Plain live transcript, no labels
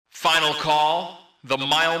Final call, the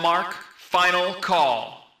mile mark, final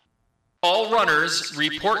call. All runners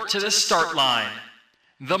report to the start line.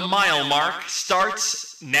 The mile mark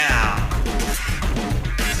starts now.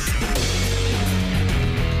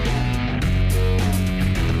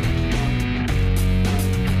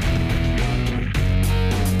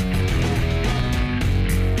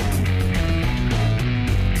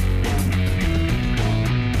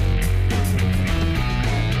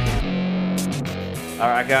 All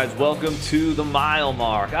right, guys, welcome to The Mile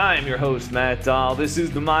Mark. I am your host, Matt Dahl. This is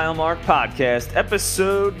The Mile Mark Podcast,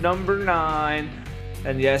 episode number 9.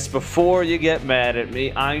 And yes, before you get mad at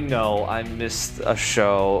me, I know I missed a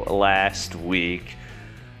show last week.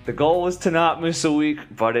 The goal was to not miss a week,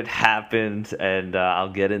 but it happened, and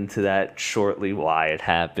I'll get into that shortly why it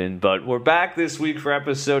happened. But we're back this week for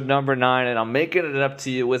episode number 9, and I'm making it up to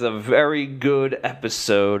you with a very good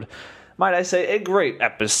episode. Might I say, a great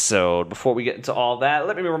episode. Before we get into all that,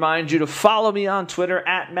 let me remind you to follow me on Twitter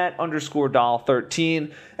at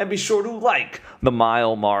Matt_Dahl13, and be sure to like The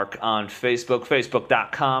Mile Mark on Facebook,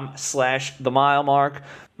 facebook.com/The Mile Mark.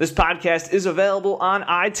 This podcast is available on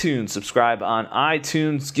iTunes. Subscribe on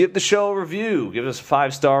iTunes. Give the show a review. Give us a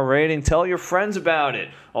 5-star rating. Tell your friends about it.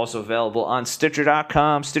 Also available on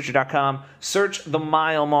Stitcher.com. Stitcher.com. Search The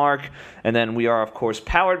Mile Mark. And then we are, of course,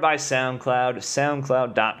 powered by SoundCloud.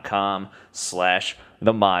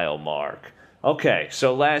 SoundCloud.com/The Mile Mark. Okay,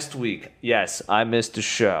 so last week, yes, I missed a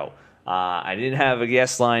show. I didn't have a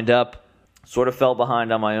guest lined up. Sort of fell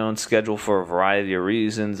behind on my own schedule for a variety of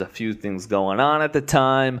reasons, a few things going on at the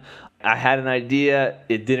time. I had an idea.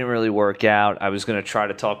 It didn't really work out. I was going to try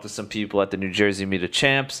to talk to some people at the New Jersey Meet of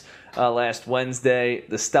Champs last Wednesday.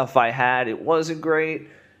 The stuff I had, it wasn't great.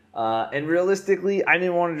 And realistically, I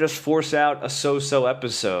didn't want to just force out a so-so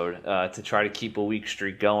episode to try to keep a week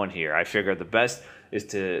streak going here. I figured the best is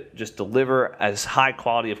to just deliver as high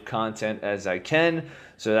quality of content as I can.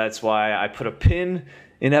 So that's why I put a pin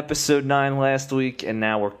in episode 9 last week, and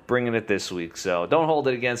now we're bringing it this week. So don't hold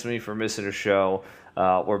it against me for missing a show.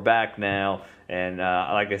 We're back now, and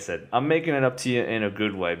like I said, I'm making it up to you in a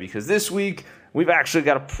good way, because this week we've actually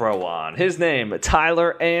got a pro on. His name,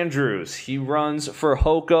 Tyler Andrews. He runs for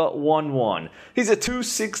Hoka 11. He's a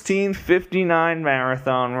 2:16:59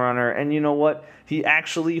 marathon runner, and you know what? He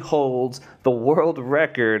actually holds the world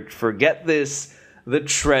record for, get this, the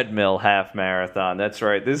treadmill half marathon. That's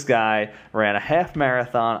right. This guy ran a half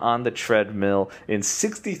marathon on the treadmill in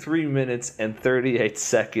 63 minutes and 38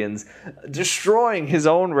 seconds, destroying his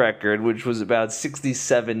own record, which was about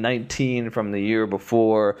 67:19 from the year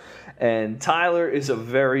before. And Tyler is a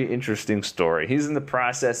very interesting story. He's in the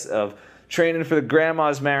process of training for the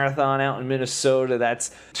Grandma's Marathon out in Minnesota.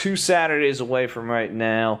 That's 2 Saturdays away from right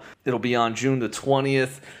now. It'll be on June the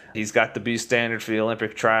 20th. He's got the B standard for the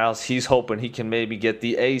Olympic trials. He's hoping he can maybe get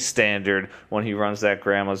the A standard when he runs that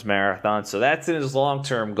Grandma's Marathon. So that's in his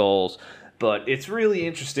long-term goals. But it's really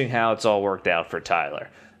interesting how it's all worked out for Tyler.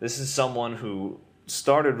 This is someone who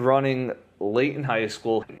started running late in high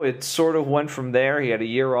school. It sort of went from there. He had a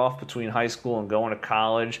year off between high school and going to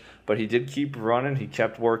college, but he did keep running. He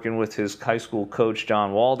kept working with his high school coach,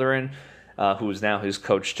 John Waldron, who is now his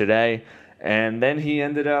coach today. And then he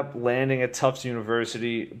ended up landing at Tufts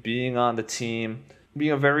University, being on the team,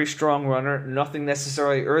 being a very strong runner. Nothing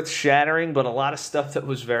necessarily earth-shattering, but a lot of stuff that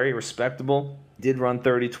was very respectable. Did run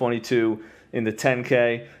 30:22 in the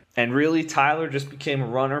 10K. And really, Tyler just became a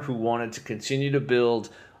runner who wanted to continue to build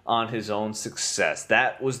on his own success.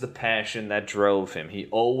 That was the passion that drove him. He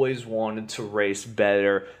always wanted to race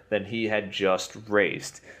better than he had just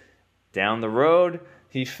raced. Down the road,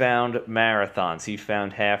 he found marathons. He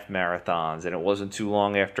found half marathons. And it wasn't too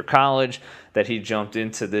long after college that he jumped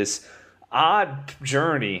into this odd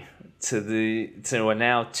journey to a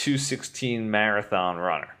now 2:16 marathon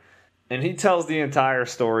runner. And he tells the entire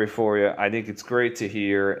story for you. I think it's great to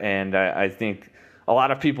hear, and I think a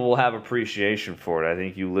lot of people will have appreciation for it. I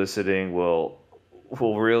think you listening will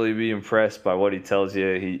really be impressed by what he tells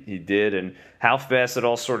you he did, and how fast it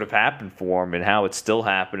all sort of happened for him, and how it's still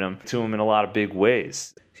happening to him in a lot of big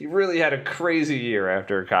ways. He really had a crazy year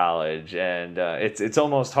after college, and it's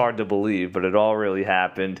almost hard to believe, but it all really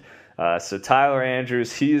happened. So Tyler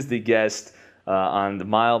Andrews, he is the guest on the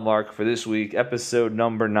mile mark for this week, episode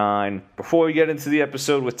number 9. Before we get into the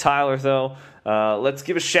episode with Tyler, though, let's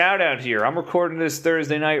give a shout out here. I'm recording this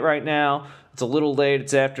Thursday night right now. It's a little late.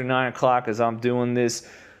 It's after 9 o'clock as I'm doing this.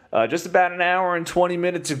 Just about an hour and 20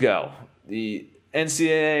 minutes ago, the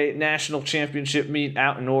NCAA National Championship meet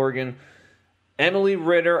out in Oregon. Emily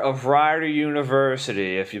Ritter of Rider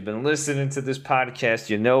University. If you've been listening to this podcast,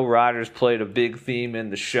 you know Riders played a big theme in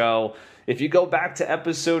the show. If you go back to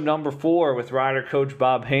episode number 4 with rider coach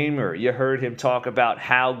Bob Hamer, you heard him talk about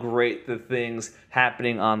how great the things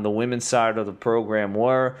happening on the women's side of the program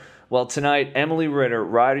were. Well, tonight, Emily Ritter,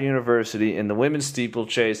 Rider University, in the women's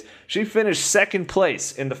steeplechase, she finished second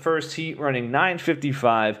place in the first heat, running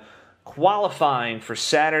 9:55, qualifying for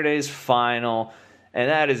Saturday's final.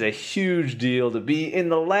 And that is a huge deal to be in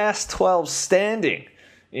the last 12 standing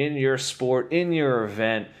in your sport, in your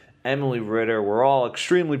event. Emily Ritter, we're all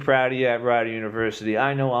extremely proud of you at Rider University.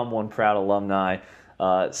 I know I'm one proud alumni.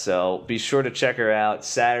 So be sure to check her out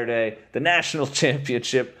Saturday, the national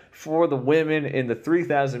championship for the women in the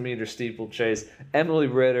 3,000-meter steeplechase. Emily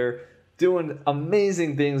Ritter doing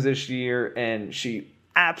amazing things this year, and she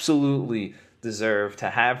absolutely deserved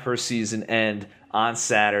to have her season end on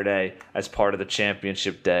Saturday as part of the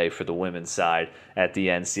championship day for the women's side at the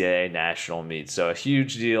NCAA national meet. So a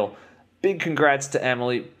huge deal. Big congrats to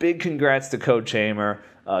Emily. Big congrats to Coach Hamer.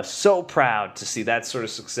 So proud to see that sort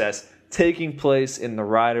of success taking place in the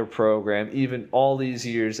rider program, even all these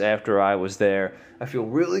years after I was there. I feel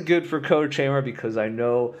really good for Coach Hamer because I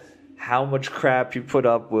know how much crap he put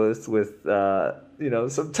up with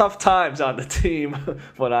some tough times on the team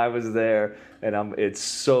when I was there. And it's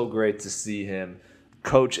so great to see him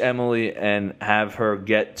coach Emily and have her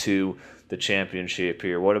get to the championship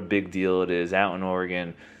here. What a big deal it is out in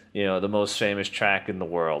Oregon, the most famous track in the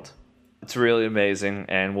world. It's really amazing,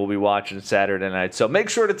 and we'll be watching Saturday night. So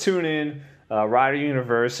make sure to tune in. Rider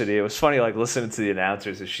University. It was funny, listening to the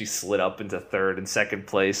announcers as she slid up into third and second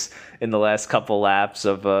place in the last couple laps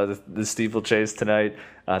of the steeplechase tonight.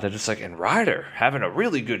 They're just and Rider having a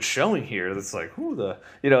really good showing here. It's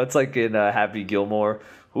it's like in Happy Gilmore.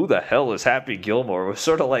 Who the hell is Happy Gilmore? It was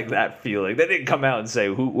sort of like that feeling. They didn't come out and say,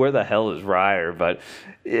 where the hell is Rider? But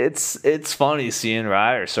it's funny seeing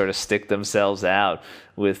Rider sort of stick themselves out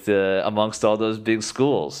with amongst all those big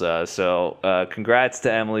schools. So congrats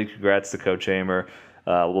to Emily. Congrats to Coach Hamer.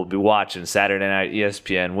 We'll be watching Saturday night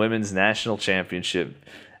ESPN Women's National Championship.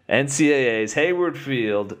 NCAA's Hayward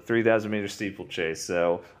Field 3,000-meter steeplechase.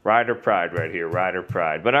 So Rider Pride right here. Rider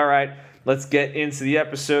Pride. But all right. Let's get into the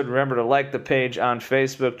episode. Remember to like the page on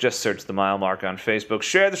Facebook. Just search The Mile Mark on Facebook.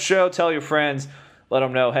 Share the show. Tell your friends. Let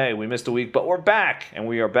them know, hey, we missed a week, but we're back. And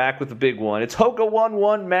we are back with the big one. It's Hoka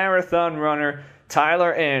 1-1 marathon runner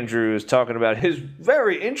Tyler Andrews talking about his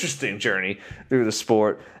very interesting journey through the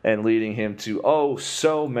sport and leading him to,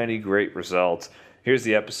 so many great results. Here's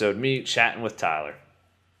the episode. Me chatting with Tyler.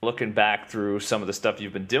 Looking back through some of the stuff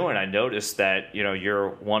you've been doing, I noticed that, you're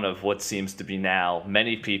one of what seems to be now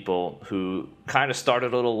many people who kind of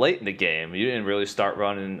started a little late in the game. You didn't really start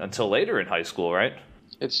running until later in high school, right?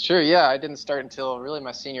 It's true, yeah. I didn't start until really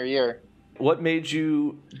my senior year. What made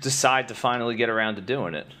you decide to finally get around to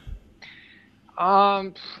doing it?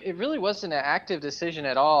 It really wasn't an active decision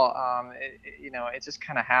at all. It just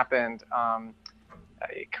kind of happened.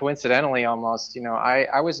 Coincidentally almost.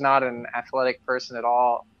 I was not an athletic person at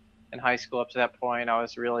all in high school up to that point. I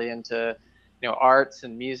was really into arts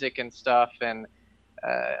and music and stuff, and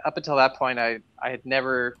up until that point I had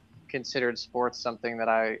never considered sports something that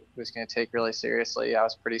I was going to take really seriously. I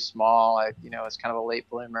was pretty small. I was kind of a late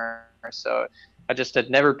bloomer, so I just had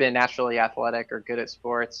never been naturally athletic or good at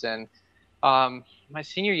sports. And my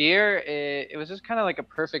senior year, it was just kind of like a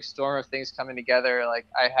perfect storm of things coming together.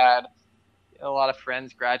 I had a lot of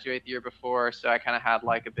friends graduate the year before, so I kind of had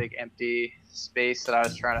a big empty space that I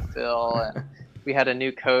was trying to fill. And we had a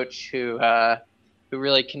new coach who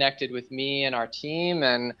really connected with me and our team.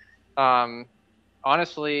 And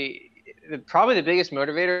honestly, probably the biggest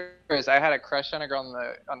motivator is I had a crush on a girl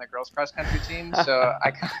on the girls cross country team. So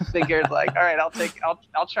I kind of figured all right,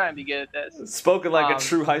 I'll try and be good at this. Spoken like a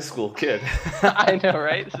true high school kid. I know,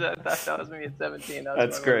 right? So that was me at 17.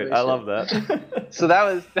 That's great. I love that. So that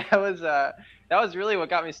was really what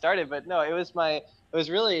got me started. But no, that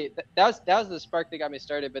was the spark that got me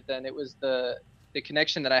started. But then it was the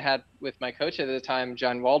connection that I had with my coach at the time,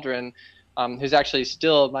 John Waldron, who's actually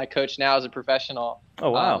still my coach now as a professional. Oh,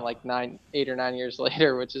 wow. 8 or 9 years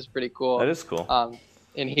later, which is pretty cool. That is cool.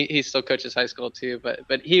 And he still coaches high school too,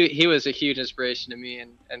 but he was a huge inspiration to me,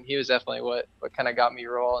 and he was definitely what kind of got me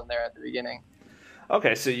rolling there at the beginning.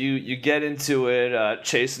 Okay, so you get into it,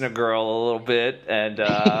 chasing a girl a little bit, and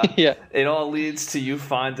yeah. It all leads to you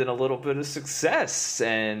finding a little bit of success.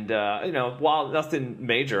 And, while nothing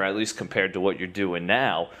major, at least compared to what you're doing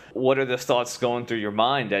now, what are the thoughts going through your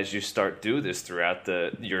mind as you start do this throughout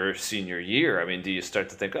your senior year? I mean, do you start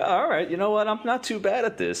to think, all right, you know what, I'm not too bad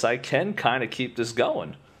at this. I can kind of keep this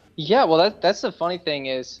going. Yeah, well, that's the funny thing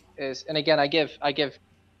is, and again, I give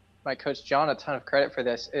my coach John a ton of credit for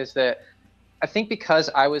this, is that I think because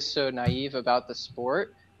I was so naive about the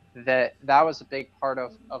sport, that was a big part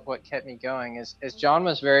of what kept me going. Is John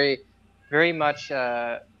was very much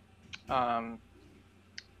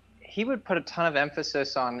he would put a ton of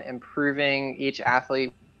emphasis on improving each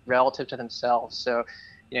athlete relative to themselves. So,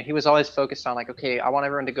 he was always focused on like, okay, I want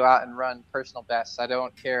everyone to go out and run personal bests. I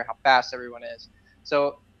don't care how fast everyone is.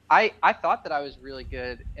 So I thought that I was really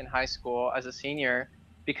good in high school as a senior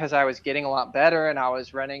because I was getting a lot better and I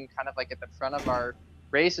was running kind of like at the front of our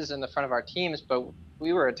races in the front of our teams, but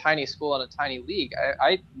we were a tiny school and a tiny league.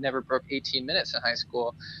 I never broke 18 minutes in high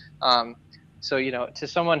school. So, to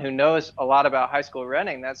someone who knows a lot about high school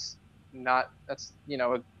running, that's a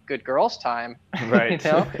good girl's time, right?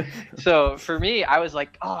 So for me, I was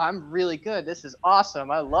like, oh, I'm really good. This is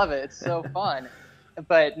awesome. I love it. It's so fun.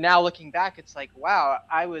 But now looking back, it's like, wow,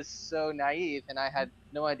 I was so naive and I had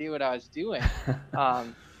no idea what I was doing.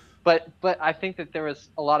 But I think that there was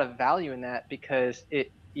a lot of value in that because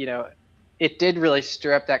it did really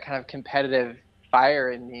stir up that kind of competitive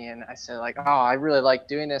fire in me. And I said like, oh, I really like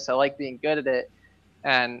doing this. I like being good at it.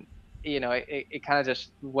 And, it kind of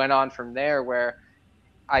just went on from there where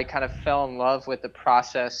I kind of fell in love with the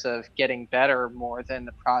process of getting better more than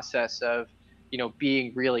the process of,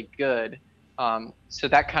 being really good. So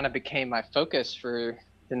that kind of became my focus for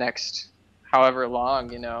the next however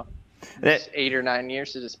long, 8 or 9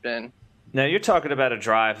 years it has been. Now, you're talking about a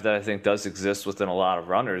drive that I think does exist within a lot of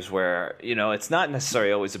runners where, it's not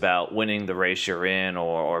necessarily always about winning the race you're in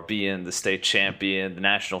or being the state champion, the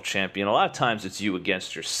national champion. A lot of times it's you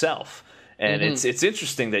against yourself. And it's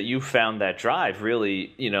interesting that you found that drive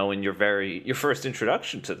really, in your first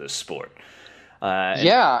introduction to this sport.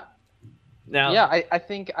 Now, I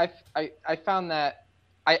think I found that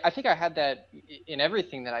I think I had that in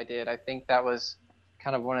everything that I did. I think that was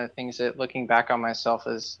kind of one of the things that looking back on myself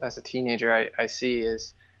as a teenager, I see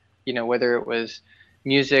is, whether it was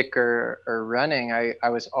music or running, I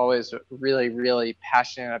was always really, really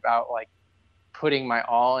passionate about like putting my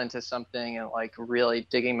all into something and like really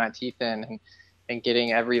digging my teeth in and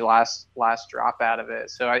getting every last drop out of it.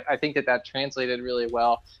 So I think that translated really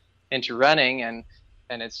well into running and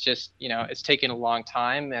it's just, it's taken a long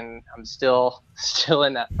time and I'm still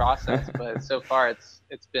in that process, but so far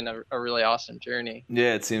it's been a really awesome journey.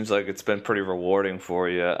 Yeah, it seems like it's been pretty rewarding for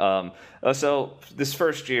you. So this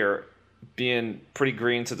first year, being pretty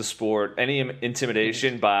green to the sport, any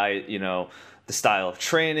intimidation by, the style of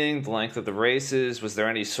training, the length of the races? Was there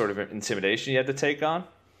any sort of intimidation you had to take on?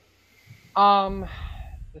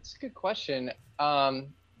 That's a good question.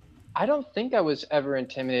 I don't think I was ever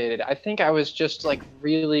intimidated. I think I was just like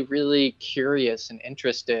really, really curious and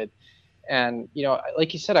interested. And,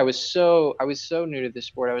 like you said, I was so new to the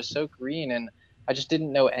sport. I was so green and I just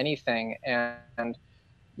didn't know anything. And,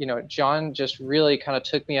 John just really kind of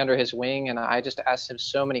took me under his wing and I just asked him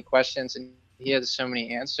so many questions and he had so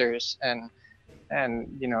many answers. And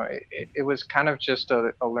it was kind of just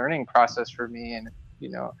a learning process for me. And,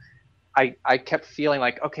 I kept feeling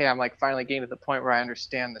like, okay, I'm like finally getting to the point where I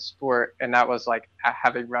understand the sport. And that was like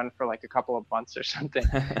having run for like a couple of months or something.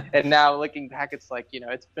 And now looking back, it's like,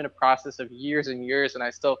 it's been a process of years and years. And I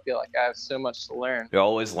still feel like I have so much to learn. You're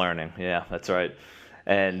always learning. Yeah, that's right.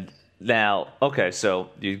 And now, okay, so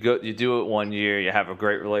you do it 1 year, you have a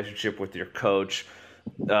great relationship with your coach.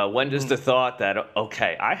 When does the thought that,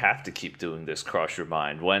 okay, I have to keep doing this cross your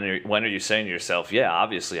mind? When are you saying to yourself, yeah,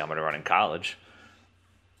 obviously I'm going to run in college?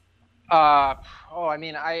 I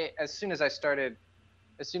mean, as soon as I started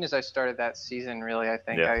that season, really, I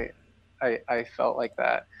think I felt like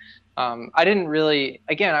that. I didn't really,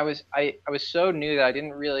 again, I was so new that I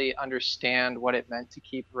didn't really understand what it meant to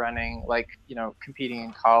keep running, like, competing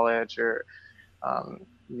in college or,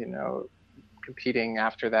 competing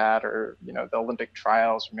after that or, the Olympic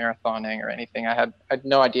trials or marathoning or anything. I had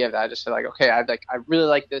no idea of that. I just said like, okay, I really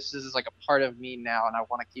like this. This is like a part of me now and I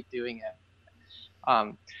want to keep doing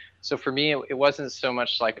it. So for me, it wasn't so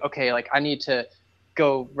much like, okay, like I need to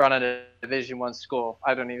go run at a Division I school.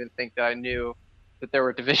 I don't even think that I knew that there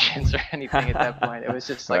were divisions or anything at that point. It was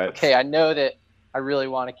just like, okay, I know that I really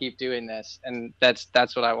want to keep doing this. And that's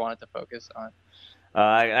what I wanted to focus on.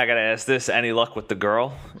 I got to ask this. Any luck with the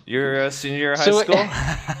girl? You're a senior year of high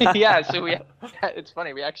school? Yeah. So it's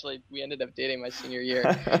funny. We ended up dating my senior year.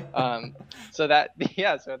 So that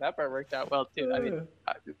part worked out well too. I mean,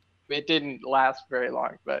 it didn't last very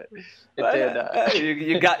long, but it did.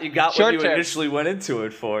 You got what you initially went into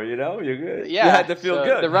it for, you had to feel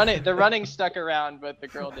good. The running stuck around, but the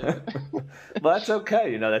girl didn't. Well, that's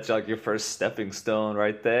okay. That's like your first stepping stone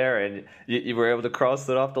right there, and you were able to cross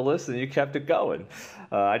it off the list, and you kept it going.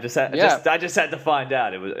 I just had to find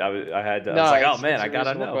out. I was like, oh man, I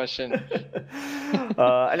gotta know. Question.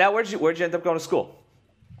 And now, where'd you end up going to school?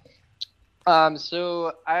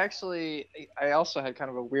 So I also had kind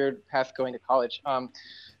of a weird path going to college.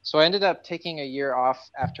 So I ended up taking a year off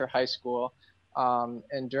after high school.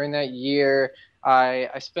 And during that year, I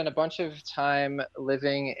spent a bunch of time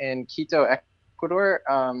living in Quito, Ecuador.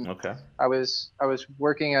 Okay. I was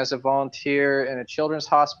working as a volunteer in a children's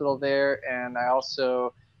hospital there, and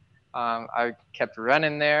I kept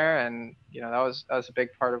running there, and that was a big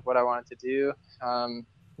part of what I wanted to do. And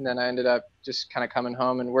then I ended up just kind of coming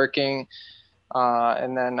home and working.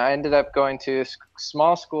 And then I ended up going to a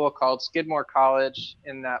small school called Skidmore College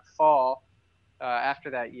in that fall after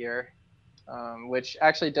that year, which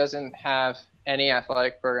actually doesn't have any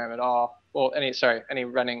athletic program at all. Well, any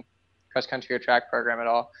running, cross country or track program at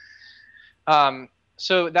all.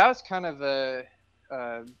 So that was kind of a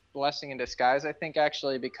blessing in disguise, I think,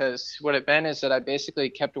 actually, because what it meant is that I basically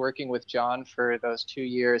kept working with John for those 2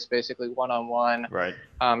 years, basically one-on-one, Right.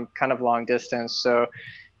 kind of long distance. So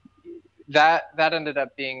that ended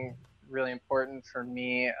up being really important for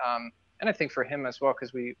me, and I think for him as well,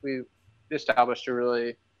 because we established a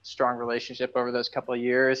really strong relationship over those couple of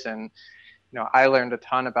years, and I learned a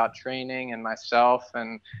ton about training and myself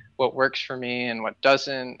and what works for me and what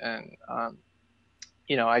doesn't, and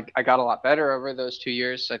I got a lot better over those 2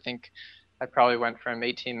 years. I think I probably went from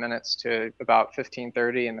 18 minutes to about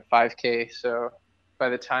 15:30 in the 5K. So by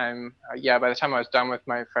the time I was done with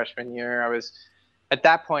my freshman year, at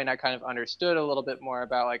that point, I kind of understood a little bit more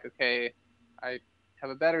about, like, okay, I have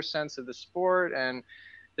a better sense of the sport, and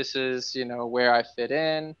this is, where I fit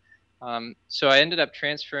in. So I ended up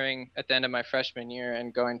transferring at the end of my freshman year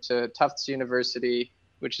and going to Tufts University,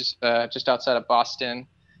 which is just outside of Boston.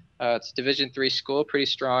 It's a Division III school, pretty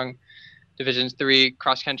strong Division III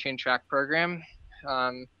cross country and track program.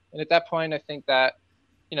 And at that point, I think that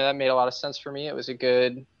that made a lot of sense for me. It was a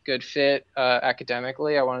good fit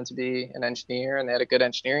academically. I wanted to be an engineer, and they had a good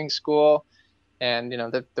engineering school, and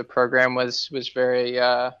the program was very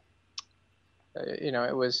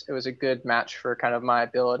it was a good match for kind of my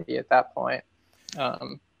ability at that point.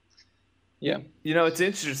 Yeah. It's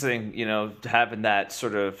interesting, having that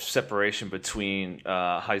sort of separation between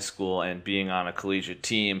high school and being on a collegiate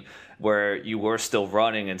team where you were still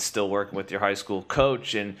running and still working with your high school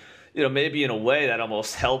coach. And, maybe in a way that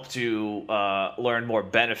almost helped you learn more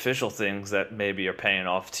beneficial things that maybe are paying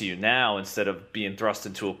off to you now, instead of being thrust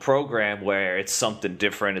into a program where it's something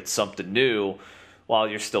different, it's something new. While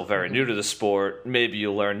you're still very new to the sport, maybe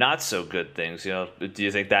you learn not so good things. Do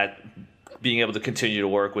you think that being able to continue to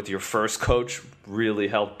work with your first coach really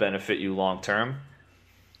helped benefit you long term?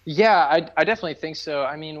 Yeah, I definitely think so.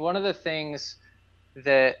 I mean, one of the things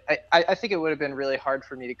that I think it would have been really hard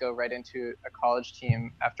for me to go right into a college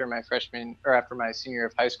team after my senior year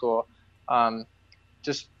of high school,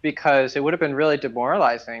 just because it would have been really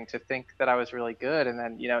demoralizing to think that I was really good, and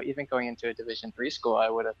then even going into a Division III school, I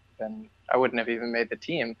wouldn't have even made the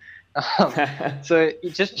team. So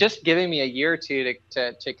just giving me a year or two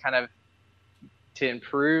to kind of to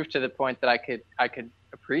improve to the point that I could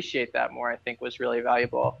appreciate that more, I think was really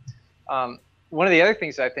valuable. One of the other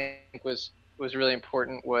things I think was really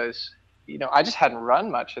important was, I just hadn't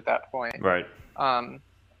run much at that point. Right. I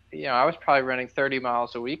was probably running 30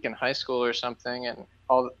 miles a week in high school or something, and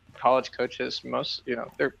all the college coaches,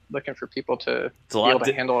 they're looking for people to be able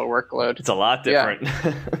to handle a workload. It's a lot different.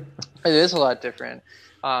 Yeah. It is a lot different.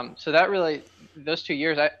 So that really, those 2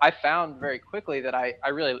 years, I found very quickly that I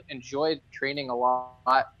really enjoyed training a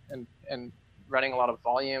lot and running a lot of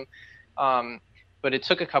volume. But it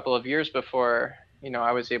took a couple of years before,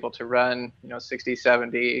 I was able to run, 60,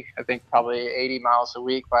 70, I think probably 80 miles a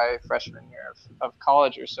week by freshman year of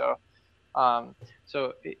college or so.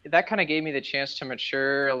 So that kind of gave me the chance to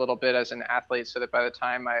mature a little bit as an athlete, so that by the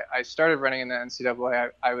time I started running in the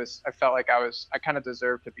NCAA, I felt like I kind of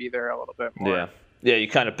deserved to be there a little bit more. Yeah, you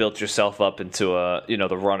kind of built yourself up into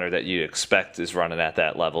the runner that you expect is running at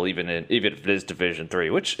that level, even if it is Division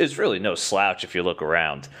III, which is really no slouch if you look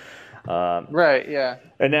around. Right. Yeah.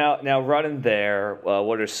 And now running there,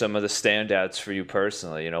 what are some of the standouts for you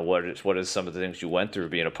personally? What is some of the things you went through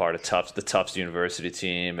being a part of the Tufts University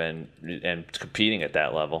team and competing at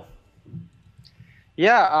that level?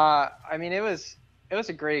 Yeah. I mean, it was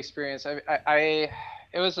a great experience. It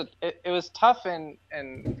was tough and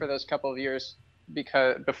for those couple of years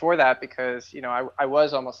because I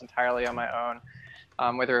was almost entirely on my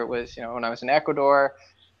own, whether it was when I was in Ecuador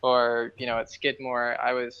or at Skidmore,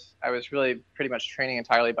 I was really pretty much training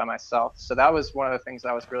entirely by myself. So that was one of the things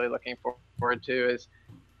I was really looking forward to, is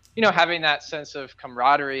having that sense of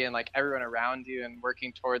camaraderie and like everyone around you and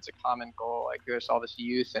working towards a common goal. Like there's all this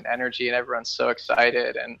youth and energy and everyone's so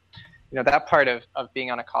excited, and that part of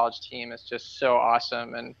being on a college team is just so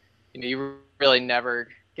awesome. And you really never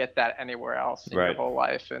get that anywhere else in your whole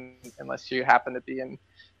life, and unless you happen to be in,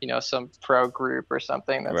 some pro group or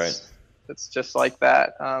something that's just like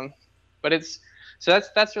that. But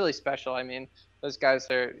that's really special. I mean, those guys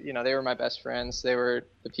are, they were my best friends. They were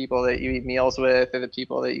the people that you eat meals with, or the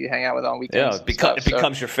people that you hang out with on weekends. Yeah, it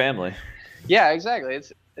becomes your family. Yeah, exactly.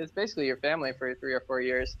 It's basically your family for 3 or 4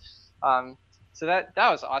 years. So that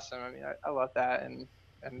was awesome. I mean, I love that, and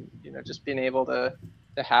just being able to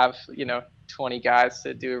have 20 guys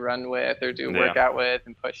to do a run with or do a workout with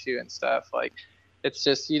and push you and stuff. Like, it's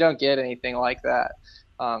just, you don't get anything like that.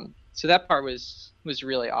 So that part was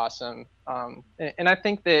really awesome. And I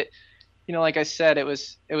think that, like I said, it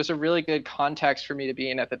was a really good context for me to be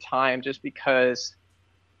in at the time, just because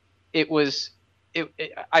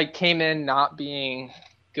I came in not being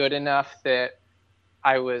good enough that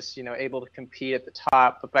I was, able to compete at the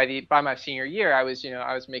top. But by my senior year, I was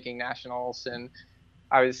making nationals, and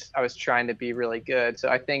I was trying to be really good. So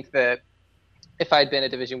I think that if I'd been a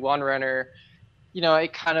Division I runner,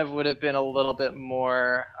 it kind of would have been a little bit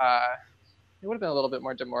more. It would have been a little bit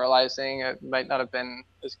more demoralizing. It might not have been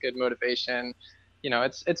as good motivation.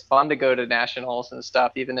 It's fun to go to nationals and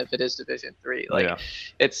stuff, even if it is Division III. Like,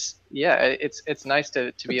 it's nice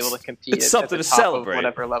to be able to compete. It's something at the to top celebrate. Of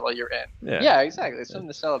whatever level you're in. Yeah, exactly. It's something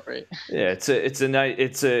to celebrate. Yeah, it's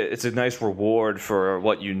a nice reward for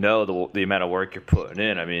what the amount of work you're putting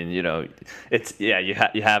in. I mean, you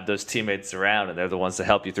have those teammates around, and they're the ones that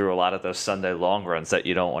help you through a lot of those Sunday long runs that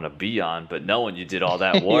you don't want to be on. But knowing you did all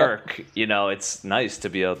that work, it's nice to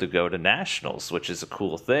be able to go to nationals, which is a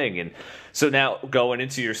cool thing. And so now, going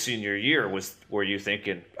into your senior year, were you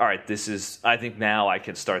thinking, all right, I think now I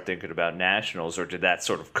can start thinking about nationals, or did that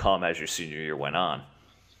sort of come as your senior year went on?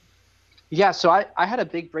 Yeah, so I had a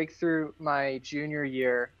big breakthrough my junior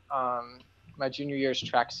year, my junior year's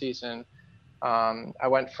track season. I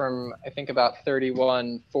went from, I think, about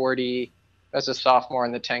 31:40 as a sophomore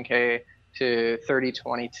in the 10K to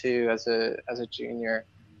 30:22 as a junior.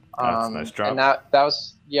 That's a nice drop. And that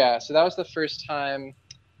was so that was the first time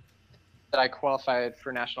that I qualified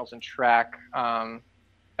for nationals in track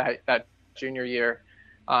that junior year.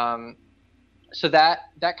 So that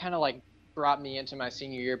kind of like brought me into my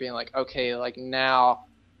senior year being like, okay, like now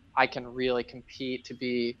I can really compete to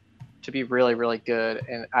be really, really good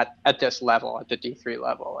and at this level, at the D3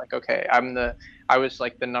 level. Like, okay, I was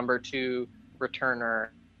like the number 2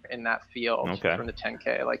 returner in that field from the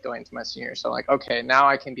 10K, like going into my senior. So I'm like, okay, now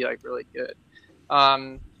I can be like really good.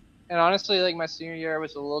 And honestly, like my senior year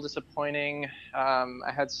was a little disappointing.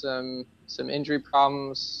 I had some injury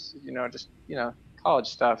problems, college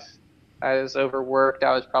stuff. I was overworked.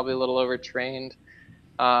 I was probably a little overtrained.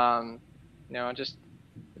 Just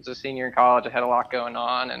as a senior in college, I had a lot going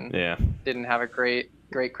on and didn't have a great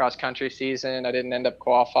cross country season. I didn't end up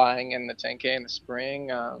qualifying in the 10K in the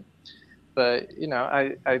spring. But it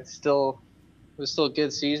was still a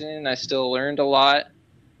good season. I still learned a lot.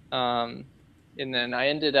 And then I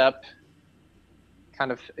ended up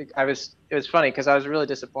it was funny because I was really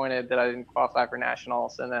disappointed that I didn't qualify for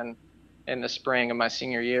nationals, and then in the spring of my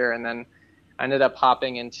senior year, and then I ended up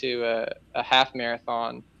hopping into a half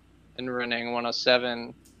marathon and running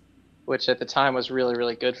 107, which at the time was really,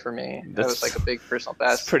 really good for me. That was like a big personal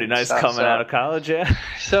best. That's pretty nice coming out of college, yeah.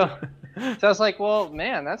 So I was like, well,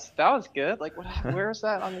 man, that was good. Like, where was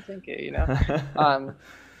that on the 10K,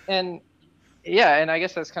 and yeah, and I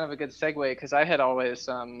guess that's kind of a good segue because I had always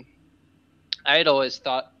thought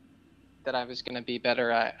that I was going to be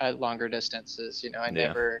better at longer distances. Even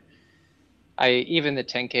the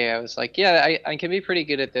 10K, I was like, yeah, I can be pretty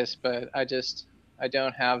good at this, but I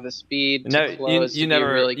don't have the speed to close. You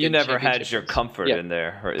never had your comfort in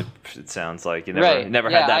there. Or it sounds like you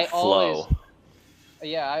never had that flow.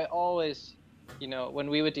 I always, when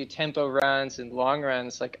we would do tempo runs and long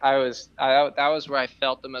runs, like that was where I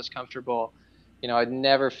felt the most comfortable. I'd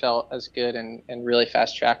never felt as good in really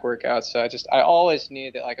fast track workouts. So I always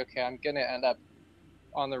knew that, like, okay, I'm going to end up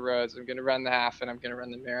on the roads. I'm going to run the half and I'm going to run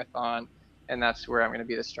the marathon. And that's where I'm going to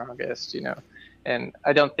be the strongest, And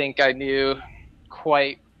I don't think I knew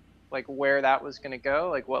quite like where that was going to go,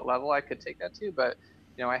 like what level I could take that to. But,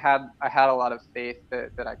 I had a lot of faith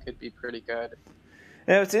that I could be pretty good.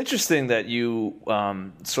 Yeah, it's interesting that you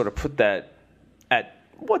sort of put that at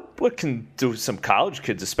what can do some college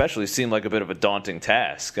kids especially seem like a bit of a daunting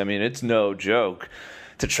task. I mean, it's no joke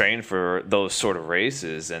to train for those sort of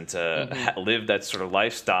races and to live that sort of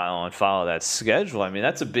lifestyle and follow that schedule. I mean,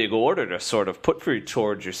 that's a big order to sort of put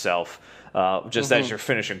towards yourself as you're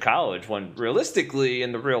finishing college, when realistically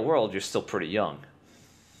in the real world, you're still pretty young.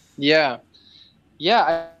 Yeah.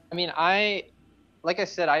 I mean, like I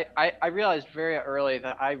said, I realized very early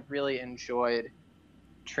that I really enjoyed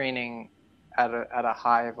training at a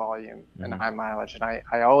high volume and high mileage. And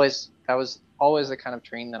that was always the kind of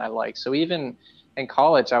training that I liked. So even in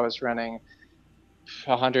college, I was running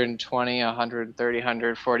 120, 130,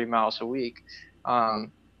 140 miles a week.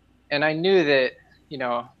 And I knew that,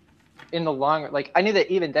 in the long, like I knew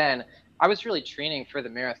that even then I was really training for the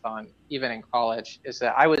marathon, even in college, is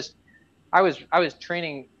that I was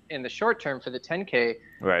training in the short term for the 10K,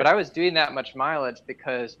 Right. but I was doing that much mileage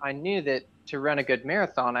because I knew that to run a good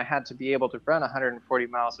marathon, I had to be able to run 140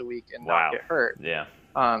 miles a week and Wow. not get hurt. Yeah.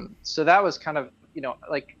 So that was kind of,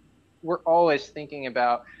 like we're always thinking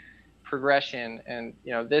about progression, and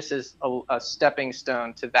this is a stepping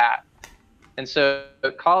stone to that. And so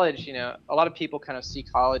college, a lot of people kind of see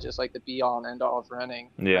college as like the be all and end all of running.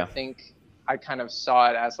 Yeah. I think I kind of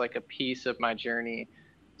saw it as like a piece of my journey.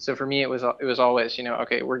 So for me, it was always,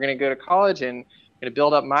 okay, we're going to go to college and going to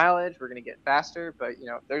build up mileage. We're going to get faster, but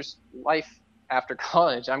there's life after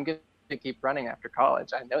college. I'm going to keep running after college.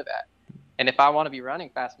 I know that. And if I want to be running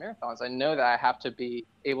fast marathons, I know that I have to be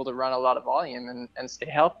able to run a lot of volume and stay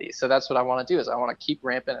healthy. So that's what I want to do, is I want to keep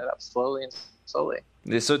ramping it up slowly and slowly.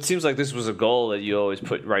 So it seems like this was a goal that you always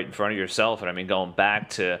put right in front of yourself. And I mean, going back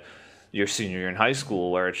to your senior year in high school,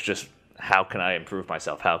 where it's just, how can I improve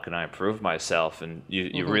myself? How can I improve myself? And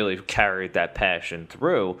you really carried that passion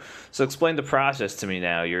through. So explain the process to me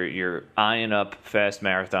now. You're eyeing up fast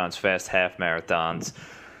marathons, fast half marathons.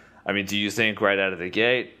 I mean, do you think right out of the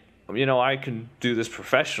gate, I can do this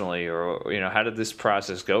professionally, or how did this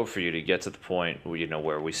process go for you to get to the point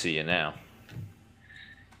where we see you now?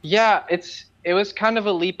 Yeah, it was kind of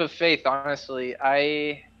a leap of faith, honestly.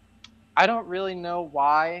 I don't really know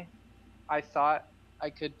why I thought I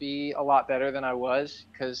could be a lot better than I was,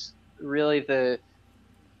 because really the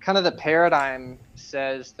paradigm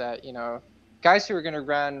says that, guys who are going to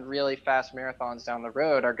run really fast marathons down the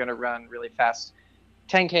road are going to run really fast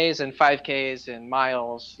 10Ks and 5Ks and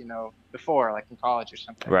miles, before, like in college or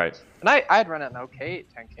something. Right. And I'd run an okay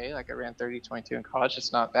 10K, like I ran 30:22 in college.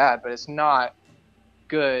 It's not bad, but it's not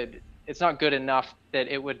good. It's not good enough that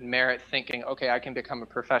it would merit thinking, okay, I can become a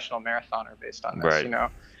professional marathoner based on this, Right.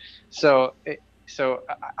 So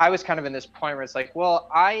I was kind of in this point where it's like, well,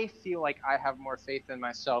 I feel like I have more faith in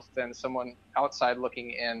myself than someone outside looking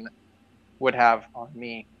in would have on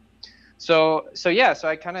me. So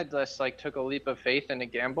I kind of just like took a leap of faith and a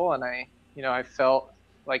gamble, and I felt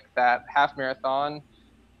like that half marathon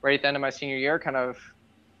right at the end of my senior year kind of,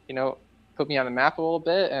 put me on the map a little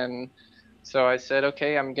bit. And so I said,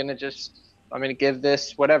 okay, I'm going to give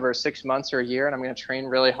this 6 months or a year, and I'm going to train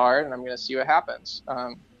really hard, and I'm going to see what happens.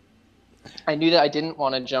 I knew that I didn't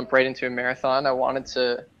want to jump right into a marathon. I wanted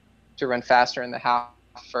to run faster in the half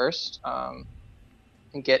first, and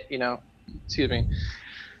get, to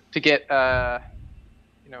get a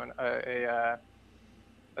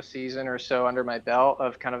season or so under my belt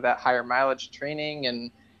of kind of that higher mileage training,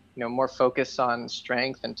 and more focus on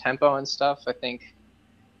strength and tempo and stuff. I think,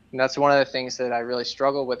 and that's one of the things that I really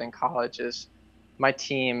struggled with in college, is my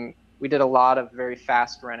team, we did a lot of very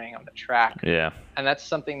fast running on the track. Yeah. And that's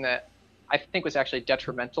something that I think was actually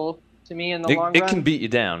detrimental to me in the long run. It can beat you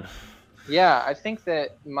down. Yeah, I think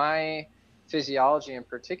that my physiology in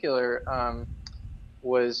particular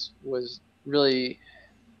was really,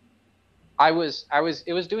 it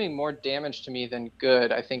was doing more damage to me than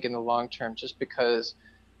good, I think, in the long term, just because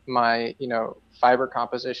my, fiber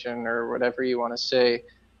composition, or whatever you want to say,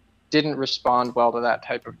 didn't respond well to that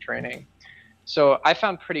type of training. So I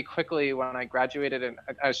found pretty quickly when I graduated and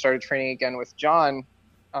I started training again with John,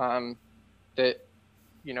 that,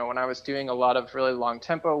 when I was doing a lot of really long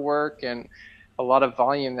tempo work and a lot of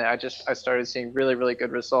volume, that I started seeing really, really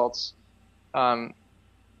good results.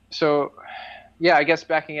 So yeah, I guess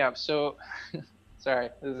backing up. So sorry,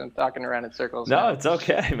 I'm talking around in circles. No, now. It's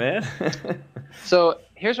okay, man. So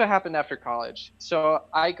here's what happened after college. So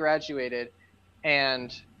I graduated,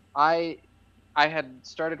 and I had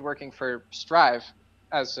started working for Strive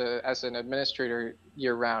as an administrator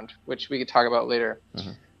year round, which we could talk about later.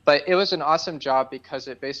 Mm-hmm. But it was an awesome job because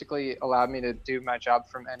it basically allowed me to do my job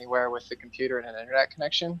from anywhere with the computer and an internet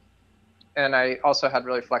connection. And I also had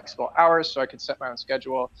really flexible hours, so I could set my own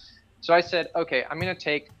schedule. So I said, okay, I'm going to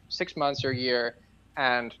take 6 months or a year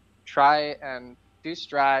and try and do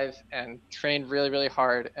Strive and train really, really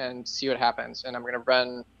hard and see what happens. And I'm going to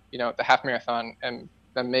run, the half marathon and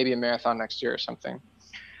then maybe a marathon next year or something.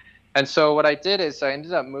 And so what I did is I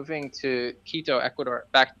ended up moving to Quito, Ecuador,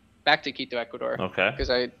 back to Quito, Ecuador. Okay. Because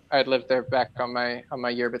I had lived there back on my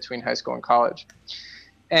year between high school and college.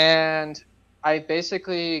 And I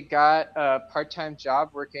basically got a part-time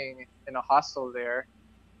job working in a hostel there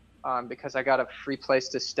because I got a free place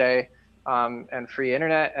to stay and free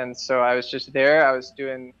internet. And so I was just there. I was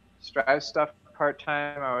doing Strive stuff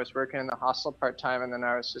part-time. I was working in the hostel part-time, and then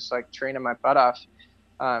I was just like training my butt off.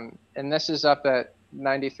 And this is up at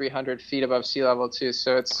 9,300 feet above sea level too,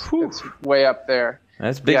 so it's way up there.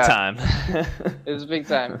 That's big time. It was big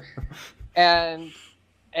time. And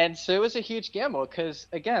so it was a huge gamble because,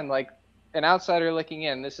 again, like an outsider looking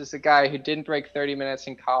in, this is a guy who didn't break 30 minutes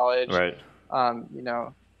in college. Right. You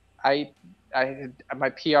know, my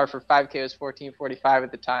PR for 5K was 14:45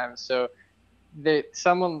 at the time, so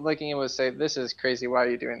someone looking in would say, "This is crazy. Why are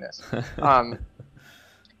you doing this?"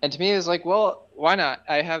 And to me, it was like, well, why not?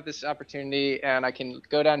 I have this opportunity, and I can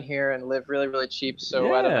go down here and live really, really cheap. So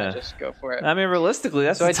why don't I just go for it? I mean, realistically,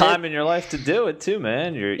 that's the time in your life to do it too,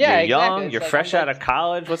 man. You're exactly. young, you're fresh out of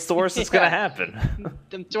college. What's the worst that's gonna happen?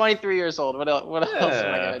 I'm 23 years old. What else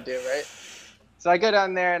am I gonna do, right? So I go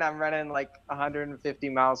down there and I'm running like 150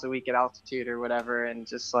 miles a week at altitude or whatever, and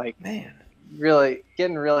just like, man, really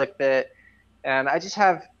getting really fit. And I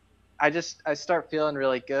start feeling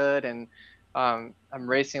really good, and I'm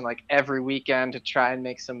racing like every weekend to try and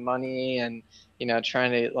make some money, and you know,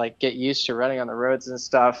 trying to like get used to running on the roads and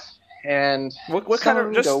stuff. And what kind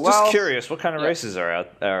of just curious, what kind of races are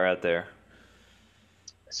out there?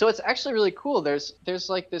 So it's actually really cool. There's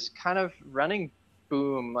like this kind of running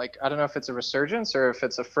boom. Like, I don't know if it's a resurgence or if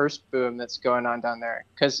it's a first boom that's going on down there.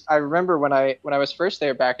 Because I remember when I was first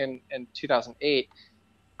there back in 2008,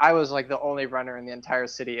 I was like the only runner in the entire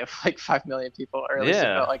city of like 5 million people, or at least it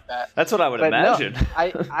felt like that. That's what I would imagine. No,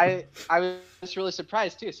 I was really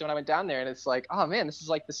surprised too. So when I went down there, and it's like, oh man, this is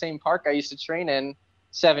like the same park I used to train in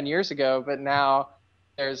 7 years ago, but now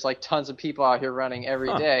there's like tons of people out here running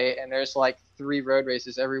every day, and there's like 3 road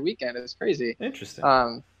races every weekend. It's crazy. Interesting.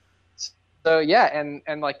 So yeah,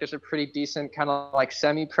 and like there's a pretty decent kind of like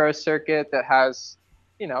semi-pro circuit that has,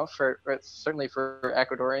 you know, certainly for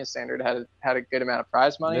Ecuadorian standard, had a good amount of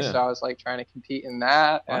prize money. Yeah. So I was like trying to compete in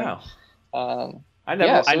that. Wow. And,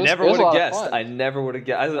 I never would have guessed. I never would have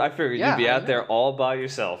guessed. I figured you'd be out there all by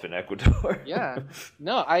yourself in Ecuador. Yeah.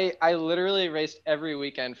 No, I literally raced every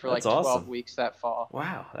weekend for like 12 weeks that fall.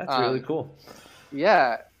 Wow, that's really cool.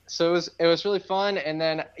 Yeah. So it was really fun, and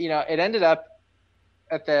then, you know, it ended up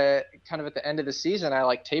at the end of the season, I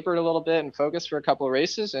like tapered a little bit and focused for a couple of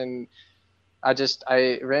races, and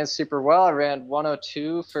I ran super well. I ran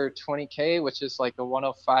 102 for 20K, which is like a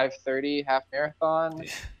 105:30 half marathon,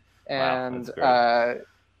 and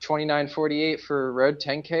 29:48 for road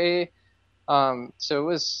 10K. So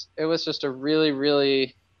it was just a really,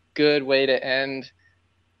 really good way to end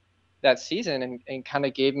that season, and kind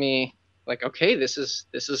of gave me like, okay, this is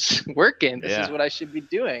working. This is what I should be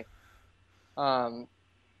doing.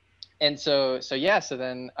 And so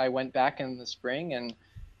then I went back in the spring, and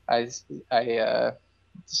I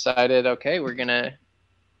decided, okay, we're gonna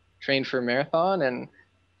train for a marathon. And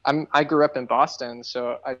I grew up in Boston,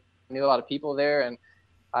 so I knew a lot of people there, and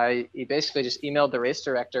he basically just emailed the race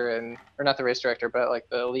director, or not the race director, but like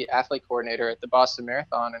the elite athlete coordinator at the Boston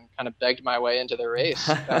Marathon, and kind of begged my way into the race.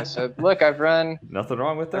 I said, look, I've run nothing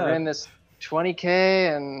wrong with that. I ran this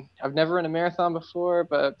 20K, and I've never run a marathon before,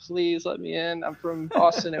 but please let me in. I'm from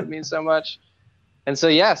Boston. It would mean so much. And so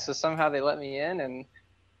somehow they let me in, and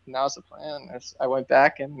that was the plan. I went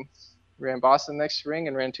back and ran Boston next spring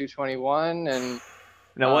and ran 2:21. And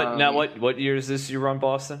what year is this you run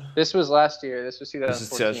Boston? This was last year. This was 2014. This is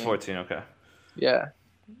 2014. Okay. Yeah.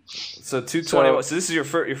 So 2:21. So this is your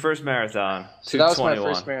first marathon. So that was my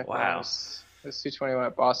first marathon. Wow. It was 2:21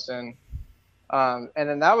 at Boston. And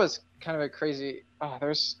then that was kind of a crazy. It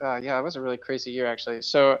was a really crazy year actually.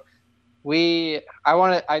 So I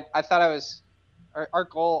thought I was. Our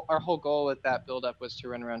whole goal with that build-up was to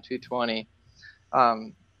run around 2:20,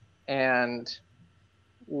 and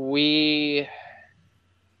we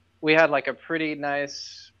had like a pretty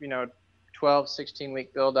nice, 12, 16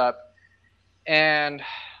 week build-up, and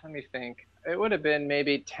let me think, it would have been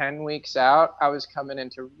maybe 10 weeks out. I was coming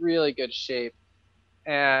into really good shape,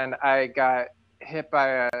 and I got hit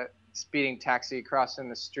by a speeding taxi crossing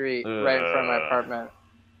the street right in front of my apartment,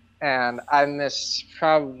 and I missed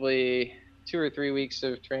probably 2 or 3 weeks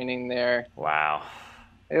of training there. Wow.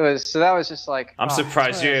 That was just like, I'm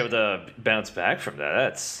surprised you're able to bounce back from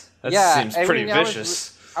that. That seems pretty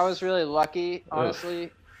vicious. I was really lucky, honestly,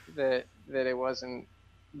 that it wasn't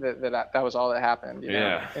that was all that happened. You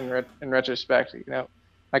know, in retrospect,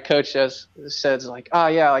 my coach just says like, oh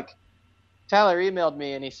yeah, like Tyler emailed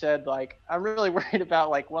me and he said, like, I'm really worried about,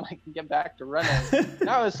 like, when I can get back to running. And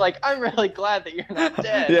I was like, I'm really glad that you're not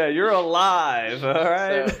dead. Yeah, you're alive, all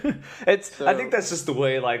right? So, I think that's just the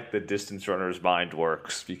way, like, the distance runner's mind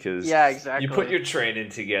works, because yeah, exactly. you put your training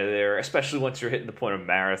together, especially once you're hitting the point of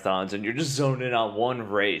marathons, and you're just zoning in on one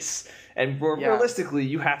race. And realistically,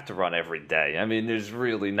 you have to run every day. I mean, there's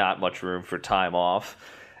really not much room for time off.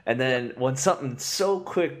 And then when something so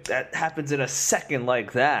quick that happens in a second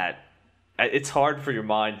like that, it's hard for your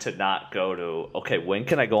mind to not go to, okay, when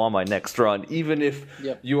can I go on my next run, even if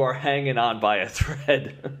you are hanging on by a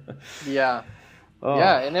thread. Yeah. Oh.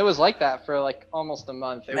 Yeah, and it was like that for like almost a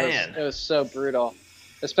month. It was so brutal,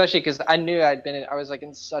 especially because I knew I was like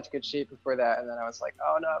in such good shape before that, and then I was like,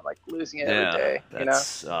 oh no, I'm like losing it every day.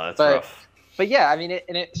 That's rough. But yeah, I mean,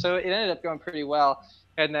 so it ended up going pretty well,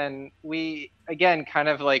 and then we again kind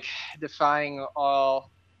of like defying all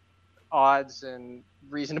odds and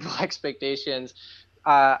reasonable expectations.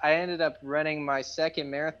 I ended up running my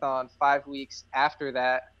second marathon 5 weeks after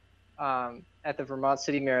that at the Vermont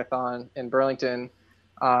City Marathon in Burlington,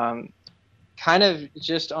 kind of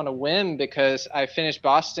just on a whim because I finished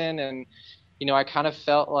Boston and, I kind of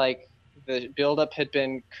felt like the buildup had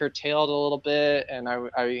been curtailed a little bit, and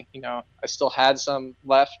I still had some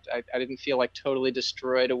left. I didn't feel like totally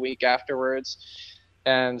destroyed a week afterwards.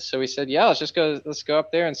 And so we said, yeah, let's go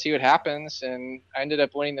up there and see what happens. And I ended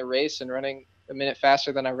up winning the race and running a minute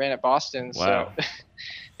faster than I ran at Boston. Wow. So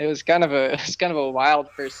it was kind of a wild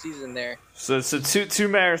first season there. So two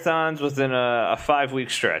marathons within a 5-week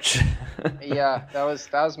stretch. Yeah, that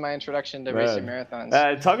was my introduction to racing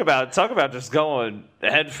marathons. Talk about just going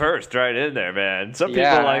head first right in there, man. Some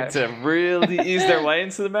people like to really ease their way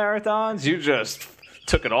into the marathons. You just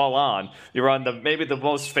took it all on. You were on maybe the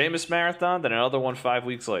most famous marathon, then another one 5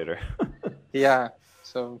 weeks later. Yeah,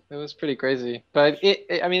 so it was pretty crazy. But it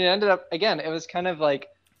ended up, again, it was kind of like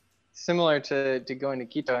similar to going to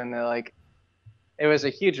Quito, and like it was a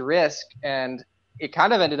huge risk, and it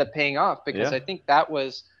kind of ended up paying off because I think that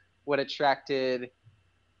was what attracted,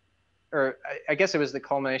 or I guess it was the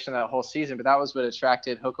culmination of that whole season, but that was what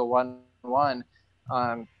attracted Hoka One One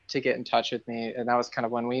to get in touch with me. And that was kind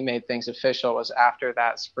of when we made things official, was after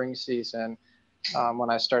that spring season, when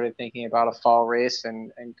I started thinking about a fall race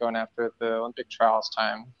and going after the Olympic trials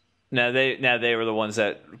time. Now they were the ones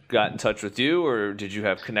that got in touch with you, or did you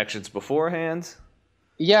have connections beforehand?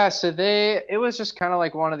 Yeah, so it was just kind of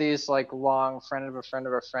like one of these like long friend of a friend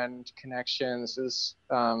of a friend connections. Is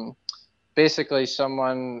basically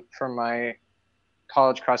someone from my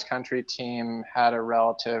college cross country team had a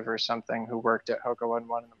relative or something who worked at Hoka One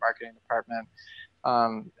One in the marketing department.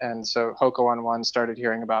 And so Hoka One One started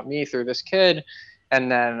hearing about me through this kid. And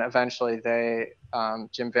then eventually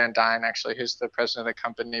Jim Van Dyne, actually, who's the president of the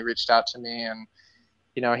company, reached out to me, and,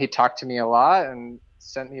 he talked to me a lot and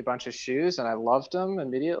sent me a bunch of shoes, and I loved them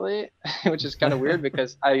immediately, which is kind of weird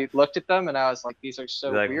because I looked at them and I was like, these are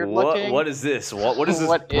so weird looking. What is this? What is this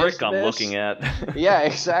brick I'm looking at? Yeah,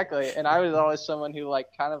 exactly. And I was always someone who like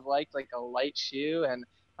kind of liked like a light shoe, and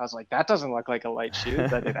I was like, that doesn't look like a light shoe,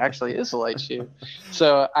 but it actually is a light shoe.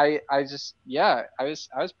 So I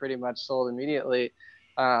was pretty much sold immediately.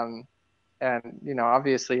 And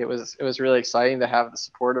obviously it was really exciting to have the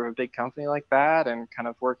support of a big company like that, and kind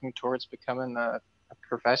of working towards becoming a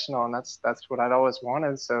professional, and that's what I'd always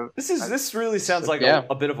wanted. So this really sounds like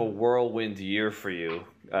a bit of a whirlwind year for you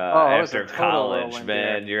after college,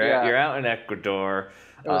 man. You're out in Ecuador.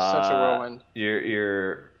 It was such a whirlwind.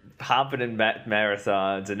 You're hopping in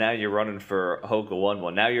marathons, and now you're running for Hoka One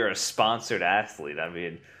One. Now you're a sponsored athlete. I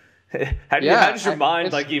mean, how does your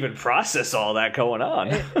mind even process all that going on?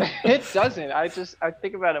 It doesn't. I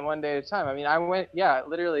think about it one day at a time. I mean, I went,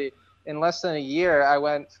 literally in less than a year, I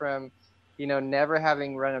went from, never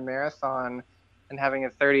having run a marathon and having a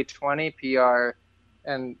 30-20 PR,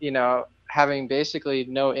 and, having basically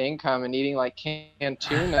no income and eating like canned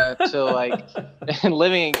tuna to like and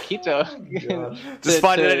living in Quito. Just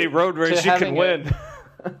finding any road race you can win.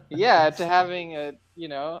 To having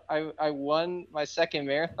I won my second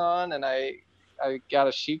marathon, and I got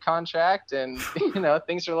a shoe contract, and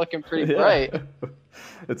things are looking pretty bright.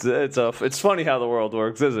 It's funny how the world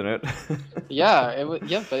works, isn't it?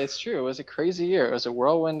 But it's true. It was a crazy year. It was a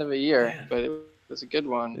whirlwind of a year, but it was a good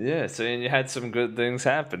one. Yeah, so and you had some good things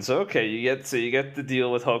happen. So okay, you get the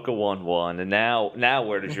deal with Hoka One One, and now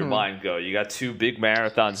where does your mind go? You got 2 big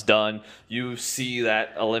marathons done. You see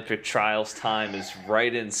that Olympic trials time is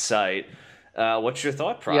right in sight. What's your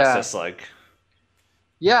thought process like?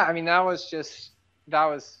 Yeah, I mean that was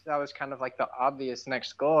kind of like the obvious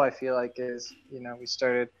next goal. I feel like is we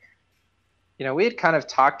started, we had kind of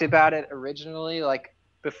talked about it originally, like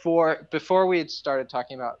before we had started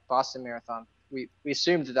talking about Boston Marathon, we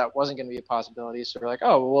assumed that wasn't going to be a possibility. So we're like,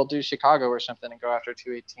 oh, well, we'll do Chicago or something and go after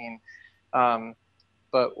 218.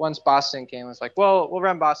 But once Boston came, it was like, well, we'll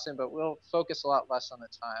run Boston, but we'll focus a lot less on the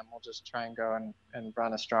time. We'll just try and go and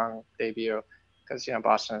run a strong debut because,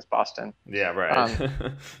 Boston is Boston. Yeah, right.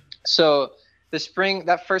 So the spring,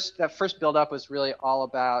 that first build up was really all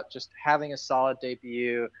about just having a solid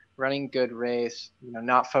debut, running good race,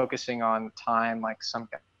 not focusing on time like some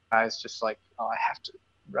guys just like, oh, I have to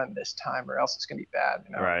run this time or else it's going to be bad.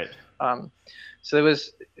 Right. So it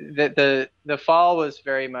was the fall was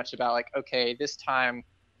very much about like, okay, this time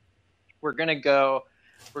we're going to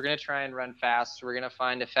try and run fast. We're going to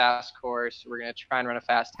find a fast course. We're going to try and run a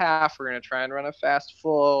fast half. We're going to try and run a fast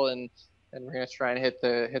full, and we're going to try and hit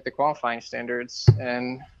the qualifying standards.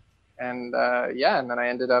 And then I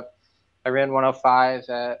ran 105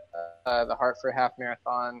 at the Hartford Half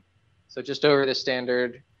Marathon. So just over the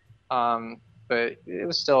standard. But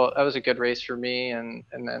that was a good race for me. And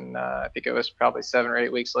then I think it was probably 7 or 8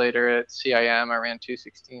 weeks later at CIM, I ran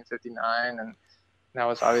 2:16:59, and that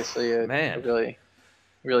was obviously a really,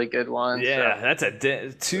 really good one. Yeah, so, that's a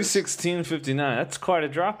 2:16:59. That's quite a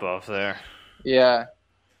drop off there. Yeah.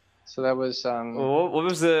 So that was.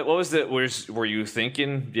 Were you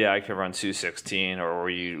thinking, yeah, I could run 2:16, or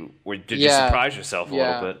did you surprise yourself a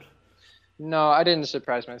little bit? No, I didn't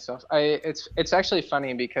surprise myself. It's actually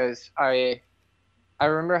funny because I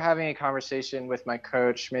remember having a conversation with my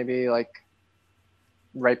coach, maybe like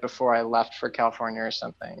right before I left for California or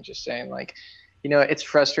something, just saying like, it's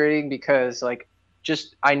frustrating because like,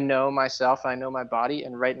 just, I know myself, I know my body.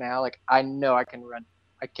 And right now, like, I know I can run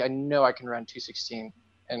 2:16.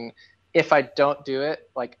 And if I don't do it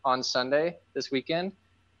like on Sunday this weekend,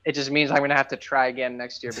 it just means I'm going to have to try again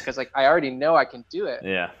next year because like, I already know I can do it.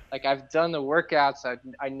 Yeah. Like I've done the workouts.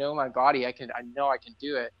 I know my body. I know I can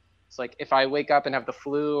do it. It's like if I wake up and have the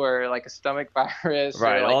flu or like a stomach virus,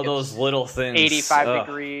 right? Or like all those little things. 85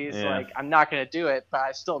 degrees. Yeah. Like I'm not gonna do it, but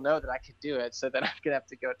I still know that I can do it. So then I'm gonna have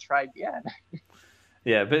to go try again.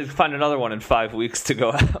 Yeah, but find another one in 5 weeks to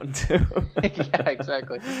go out to. Yeah,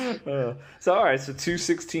 exactly. So all right, so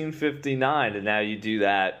 2:16:59, and now you do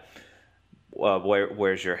that.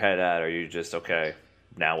 Where's your head at? Are you just okay?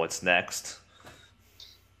 Now what's next?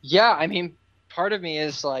 Yeah, I mean, part of me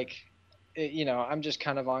is like, I'm just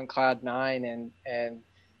kind of on cloud nine, and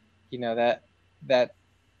that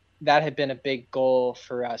had been a big goal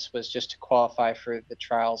for us, was just to qualify for the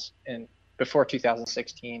trials before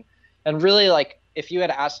 2016. And really, like, if you had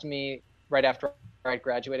asked me right after I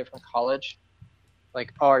graduated from college,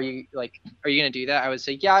 like, oh, are you going to do that? I would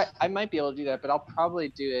say, yeah, I might be able to do that, but I'll probably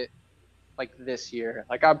do it like this year.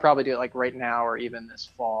 Like I'll probably do it like right now or even this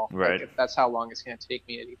fall. Right. Like, if that's how long it's going to take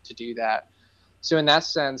me to do that. So in that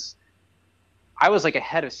sense, I was like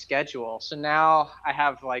ahead of schedule. So now I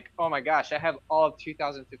have like, oh my gosh, I have all of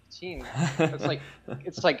 2015.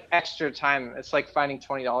 It's like extra time. It's like finding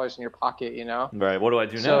 $20 in your pocket, Right. What do I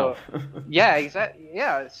do now? Yeah, exactly.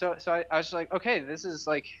 Yeah. So I was like, okay, this is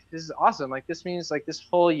awesome. Like this means like this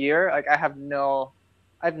whole year, like I have no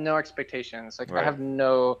expectations. Like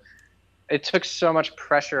right. It took so much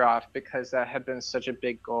pressure off because that had been such a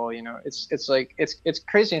big goal. It's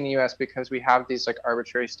crazy in the US because we have these like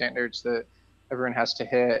arbitrary standards that everyone has to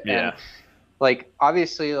hit. Yeah. And like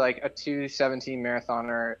obviously like a 2:17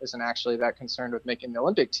 marathoner isn't actually that concerned with making the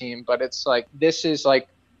Olympic team, but it's like this is like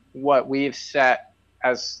what we've set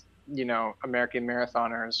as American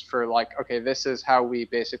marathoners for like, okay, this is how we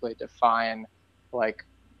basically define like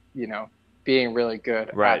being really good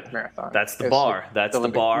right. at the marathon. That's the bar. That's the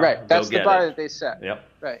bar. Right. That's the bar that they set. Yep.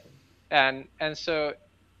 Right. And so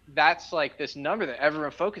that's like this number that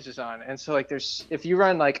everyone focuses on. And so like if you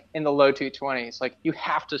run like in the low 220s, like you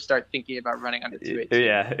have to start thinking about running under 218.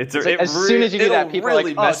 Yeah. As soon as you do that, people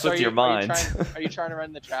really are like, oh, mess so with your mind. Are you trying to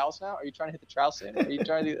run the trials now? Are you trying to hit the trials soon? Are you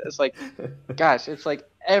trying to do this? Like, gosh, it's like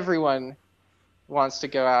everyone wants to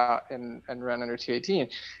go out and run under 218.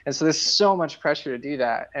 And so there's so much pressure to do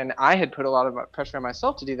that. And I had put a lot of pressure on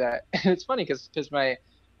myself to do that. And it's funny because my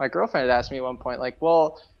girlfriend had asked me at one point, like,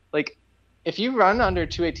 well, like, if you run under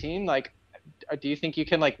 218, like, do you think you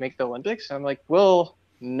can like make the Olympics? And I'm like, well,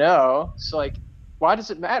 no. So like, why does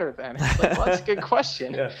it matter then? It's like, well, that's a good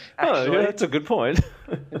question. Yeah. Oh, yeah, that's a good point.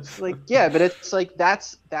 It's like, yeah, but it's like,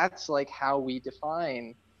 that's like how we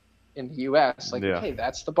define in the US, like, okay,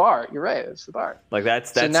 that's the bar. You're right, it's the bar. Like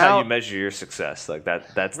that's now, how you measure your success. Like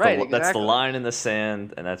that's right, exactly. That's the line in the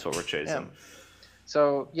sand, and that's what we're chasing.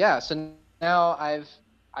 Yeah. So now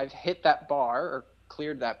I've hit that bar or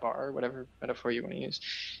cleared that bar, or whatever metaphor you want to use,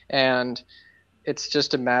 and it's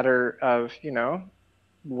just a matter of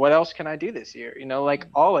what else can I do this year? Like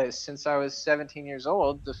always, since I was 17 years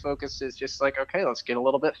old, the focus is just like, okay, let's get a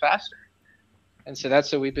little bit faster. And so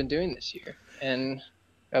that's what we've been doing this year, and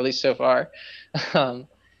at least so far.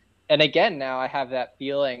 And again, now I have that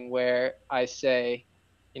feeling where I say,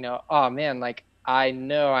 oh man, like I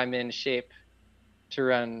know I'm in shape to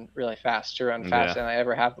run really fast, faster than I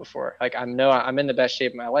ever have before. Like I know I'm in the best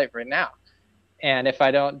shape of my life right now. And if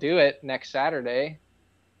I don't do it next Saturday,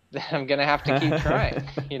 then I'm going to have to keep trying,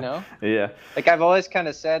 Yeah. Like I've always kind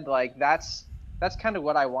of said, like, that's kind of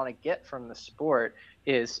what I want to get from the sport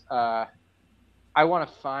is, I want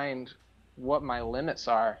to find what my limits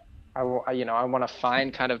are. I want to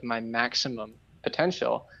find kind of my maximum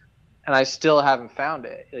potential, and I still haven't found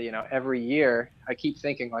it. Every year I keep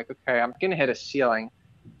thinking like, okay, I'm going to hit a ceiling,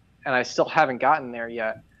 and I still haven't gotten there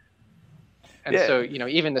yet. And so,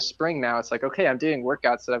 even this spring now, it's like, okay, I'm doing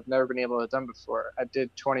workouts that I've never been able to do before. I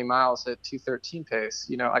did 20 miles at 2:13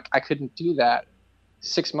 pace. I couldn't do that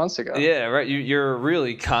 6 months ago. Yeah, right. You're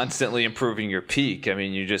really constantly improving your peak. I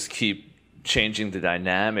mean, you just keep changing the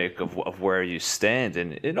dynamic of where you stand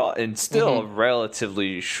in still a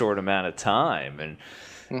relatively short amount of time. And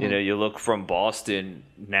you look from Boston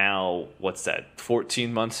now, what's that,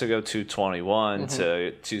 14 months ago, 2:21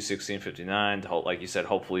 to 2:16:59, like you said,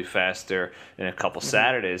 hopefully faster in a couple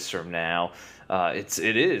Saturdays from now. It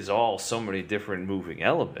is all so many different moving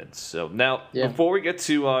elements. So now, before we get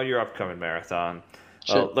to your upcoming marathon,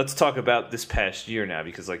 let's talk about this past year now,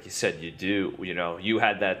 because like you said, you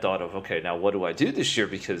had that thought of, okay, now what do I do this year?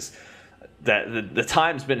 Because the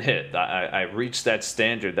time's been hit. I reached that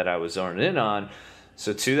standard that I was zoned in on.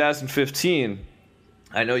 So 2015,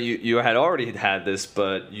 I know you had already had this,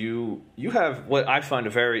 but you have what I find a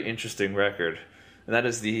very interesting record, and that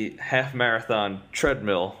is the half marathon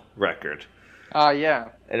treadmill record. Yeah.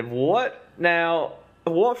 And what now?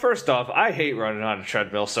 Well, first off, I hate running on a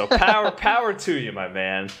treadmill, so power to you, my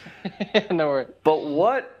man. No worries. But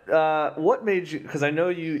what made you? Because I know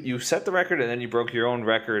you set the record and then you broke your own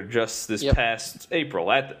record just this past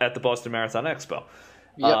April at the Boston Marathon Expo.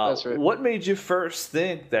 Yep, that's right. What made you first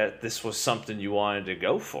think that this was something you wanted to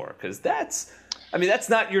go for? Because that's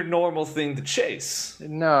not your normal thing to chase.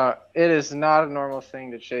 No, it is not a normal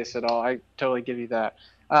thing to chase at all. I totally give you that.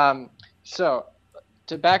 So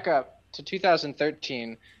to back up to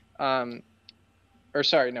 2013,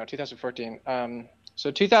 2014.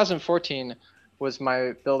 So 2014 was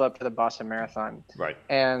my build up to the Boston Marathon. Right.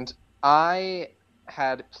 And I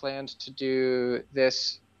had planned to do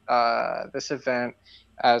this event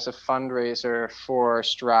as a fundraiser for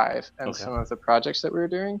Strive and some of the projects that we were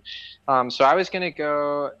doing. So I was going to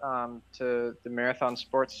go to the Marathon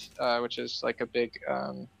Sports, which is like a big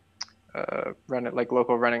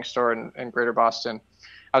local running store in Greater Boston.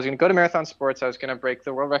 I was going to go to Marathon Sports. I was going to break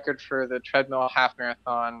the world record for the treadmill half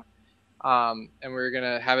marathon, and we were going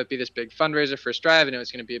to have it be this big fundraiser for Strive, and it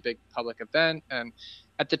was going to be a big public event. And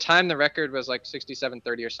at the time, the record was like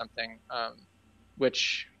 67:30 or something,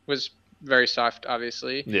 which was very soft,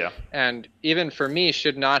 obviously. Yeah. And even for me,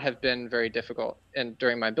 should not have been very difficult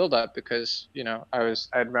during my build-up because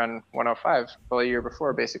I'd run 105 a year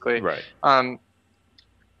before, basically. Right.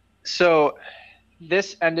 So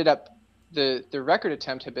this ended up. The record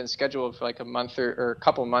attempt had been scheduled for like a month or a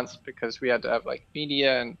couple months because we had to have like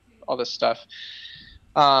media and all this stuff.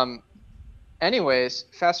 Anyways,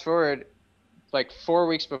 fast forward, like 4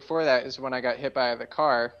 weeks before that is when I got hit by the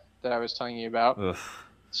car that I was telling you about. Ugh.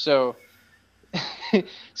 So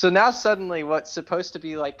now suddenly what's supposed to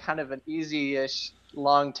be like kind of an easy-ish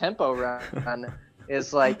long tempo run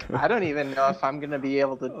is like, I don't even know if I'm going to be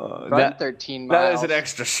able to run 13 miles. That is an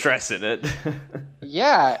extra stress in it.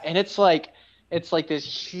 Yeah. And it's like this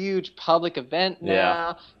huge public event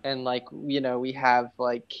now. And like, we have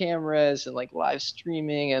like cameras and like live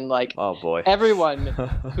streaming and like, oh boy, everyone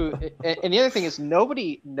who, and the other thing is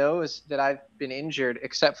nobody knows that I've been injured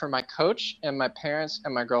except for my coach and my parents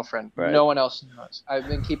and my girlfriend. Right. No one else knows. I've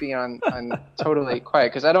been keeping on totally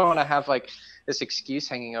quiet because I don't want to have like this excuse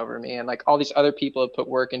hanging over me, and like all these other people have put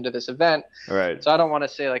work into this event. Right. So I don't want to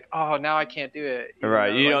say like, oh, now I can't do it.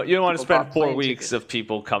 Right. You don't want to spend 4 weeks of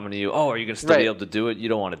people coming to you. Oh, are you going to still be able to do it? You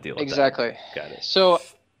don't want to deal with exactly. that. Got it. So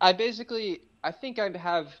I think I'd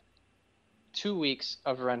have 2 weeks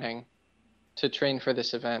of running to train for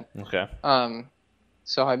this event. Okay.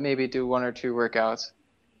 So I maybe do 1 or 2 workouts,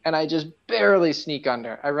 and I just barely sneak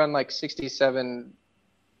under. I run like 67,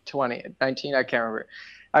 20, 19. I can't remember.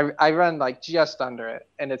 I run like just under it,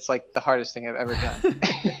 and it's like the hardest thing I've ever done.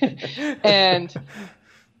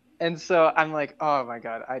 and so I'm like, oh my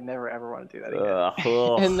God, I never ever want to do that again.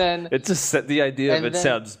 And then it's just the idea of it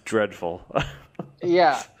sounds dreadful.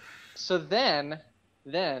 Yeah. So then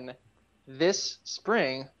then this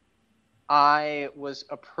spring, I was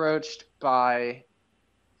approached by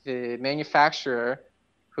the manufacturer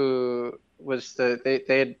who was they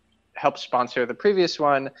had helped sponsor the previous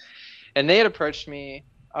one, and they had approached me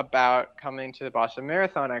about coming to the Boston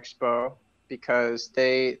Marathon Expo because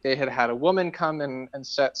they had a woman come and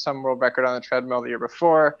set some world record on the treadmill the year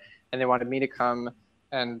before, and they wanted me to come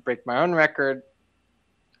and break my own record,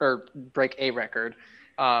 or break a record,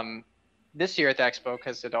 this year at the expo,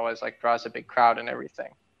 because it always like draws a big crowd and everything.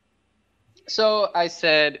 So I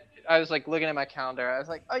was like looking at my calendar. I was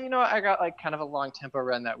like, oh, you know what? I got like kind of a long tempo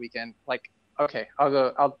run that weekend. Like, okay,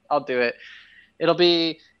 I'll do it. It'll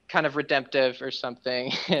be kind of redemptive or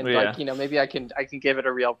something, and like, you know, maybe I can give it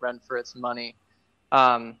a real run for its money.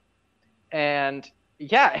 And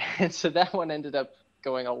yeah, and so that one ended up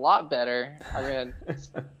going a lot better. I ran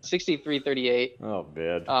 63:38. Oh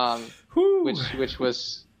man. Which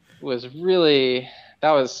was really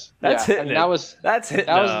that's hitting it. That was half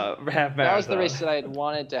marathon. That was the race that I had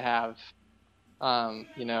wanted to have.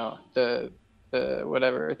 You know, the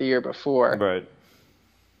whatever the year before. Right.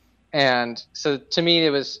 And so to me, it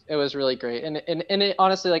was really great. And it,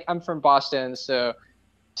 honestly, like, I'm from Boston, so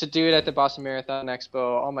to do it at the Boston Marathon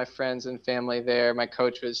Expo, all my friends and family there, my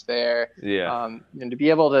coach was there. Yeah. And to be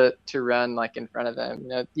able to run like in front of them, you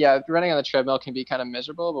know, yeah, running on the treadmill can be kind of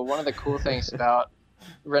miserable, but one of the cool things about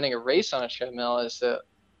running a race on a treadmill is that,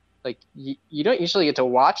 like, you don't usually get to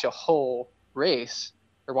watch a whole race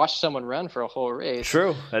or watch someone run for a whole race.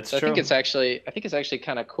 True. That's true. I think it's actually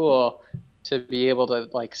kind of cool to be able to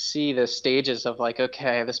like see the stages of like,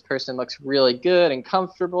 okay, this person looks really good and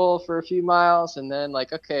comfortable for a few miles, and then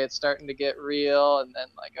like, okay, it's starting to get real, and then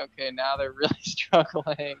like, okay, now they're really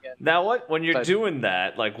struggling. And now when you're doing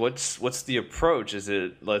that, like, what's the approach? Is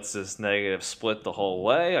it let's just negative split the whole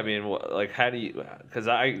way? I mean, like, how do you? Because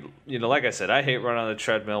like I said, I hate running on the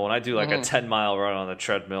treadmill. When I do like a 10-mile run on the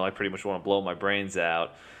treadmill, I pretty much want to blow my brains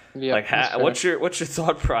out. Yeah, like, what's your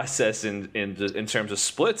thought process in terms of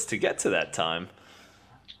splits to get to that time?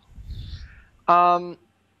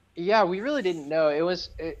 Yeah, we really didn't know.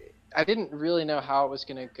 I didn't really know how it was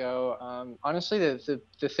going to go. Honestly,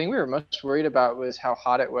 the thing we were most worried about was how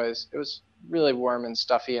hot it was. It was really warm and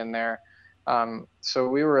stuffy in there. So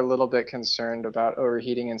we were a little bit concerned about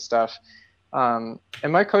overheating and stuff. And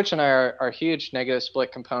my coach and I are huge negative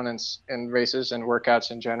split components in races and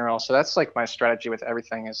workouts in general. So that's like my strategy with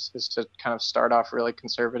everything is to kind of start off really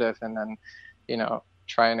conservative and then, you know,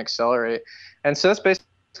 try and accelerate. And so that's basically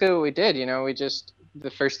what we did. You know,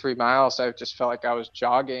 the first 3 miles, I just felt like I was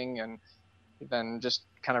jogging, and then just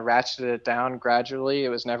kind of ratcheted it down gradually. It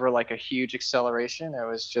was never like a huge acceleration. It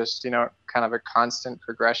was just, you know, kind of a constant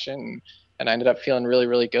progression. And I ended up feeling really,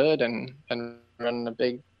 really good and running a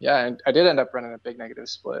big, and I did end up running a big negative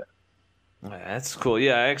split. That's cool.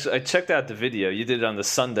 Yeah, I checked out the video. You did it on the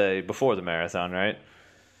Sunday before the marathon, right?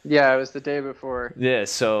 Yeah, it was the day before. Yeah,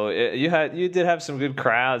 so you did have some good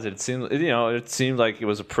crowds. It seemed like it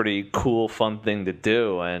was a pretty cool, fun thing to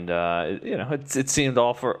do, and it seemed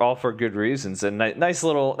all for good reasons. And nice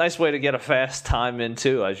way to get a fast time in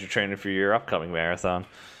too as you're training for your upcoming marathon.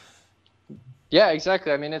 Yeah,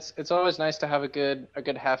 exactly. I mean, it's always nice to have a good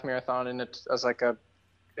half marathon in it as like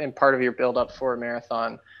in part of your build up for a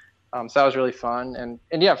marathon. So that was really fun. And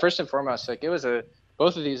yeah, first and foremost, like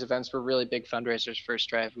both of these events were really big fundraisers for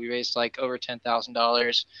Strive. We raised like over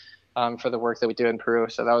 $10,000 for the work that we do in Peru.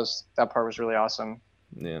 So that part was really awesome.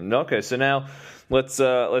 Yeah. Okay. So now let's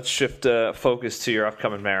shift focus to your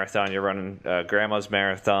upcoming marathon. You're running Grandma's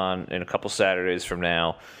Marathon in a couple Saturdays from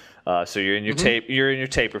now. So you're in your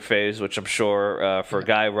taper phase, which I'm sure for a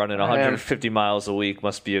guy running 150 miles a week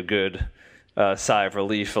must be a good sigh of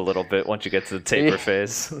relief a little bit once you get to the taper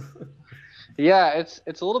phase. Yeah,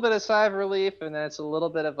 it's a little bit of sigh of relief, and then it's a little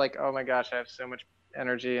bit of like, oh my gosh, I have so much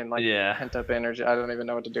energy and like pent up energy. I don't even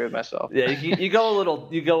know what to do with myself. Yeah, you go a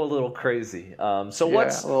little crazy. So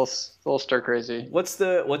what's a little stir crazy? What's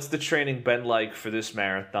the training been like for this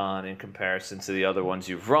marathon in comparison to the other ones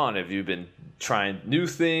you've run? Have you been trying new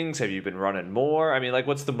things? Have you been running more? I mean, like,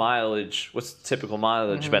 what's the mileage? What's the typical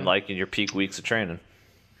mileage been like in your peak weeks of training?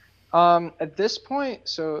 At this point,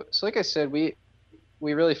 so like I said, we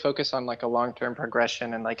really focus on like a long-term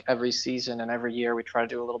progression, and like every season and every year we try to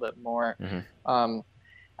do a little bit more.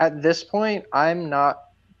 At this point, I'm not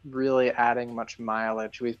really adding much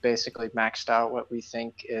mileage. We've basically maxed out what we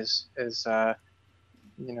think is to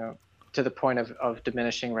the point of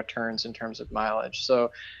diminishing returns in terms of mileage.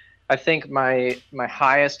 So I think my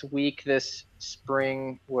highest week this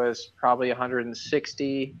spring was probably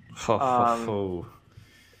 160.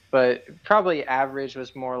 but probably average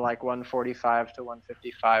was more like 145 to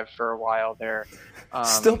 155 for a while there.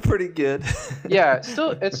 Still pretty good. Yeah,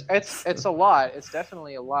 still it's a lot. It's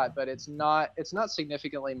definitely a lot, but it's not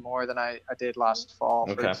significantly more than I did last fall,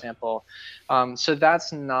 for example. So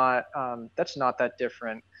that's not that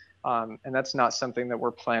different, and that's not something that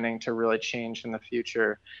we're planning to really change in the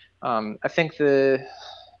future. I think the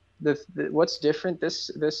what's different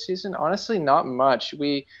this season, honestly, not much.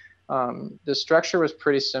 The structure was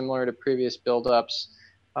pretty similar to previous build-ups.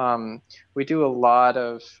 We do a lot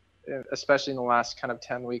of, especially in the last kind of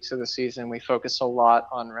 10 weeks of the season, we focus a lot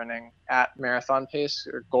on running at marathon pace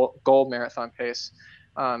or goal marathon pace.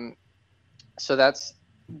 So that's,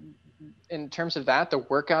 in terms of that, the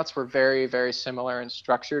workouts were very, very similar in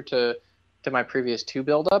structure to my previous 2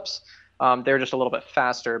 build-ups. They're just a little bit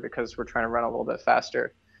faster because we're trying to run a little bit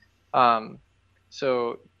faster.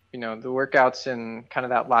 So, the workouts in kind of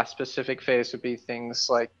that last specific phase would be things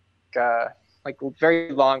like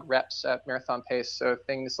very long reps at marathon pace. So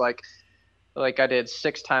things like I did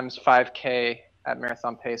 6 times 5K at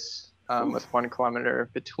marathon pace with 1 kilometer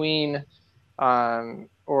between,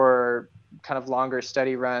 or kind of longer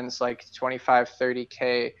steady runs like 25,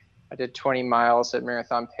 30K. I did 20 miles at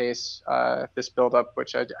marathon pace, this build up,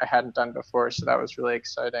 which I hadn't done before. So that was really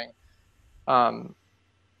exciting.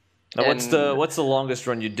 Now, what's the longest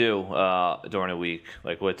run you do during a week?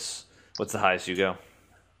 Like, what's the highest you go?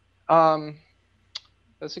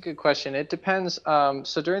 That's a good question. It depends.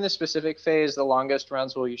 So during the specific phase, the longest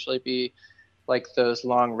runs will usually be like those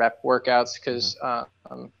long rep workouts, because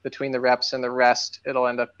between the reps and the rest, it'll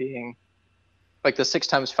end up being like the 6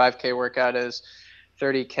 times 5K workout is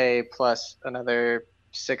 30K plus another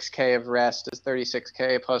 6K of rest is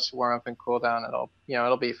 36K plus warm up and cool down. It'll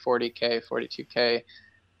be 40K, 42K.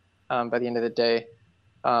 By the end of the day.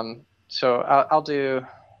 So I'll do,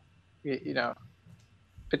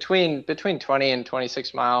 between 20 and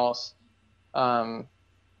 26 miles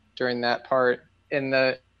during that part. In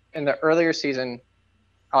the earlier season,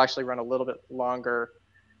 I'll actually run a little bit longer,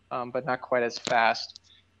 but not quite as fast.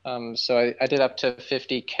 So I did up to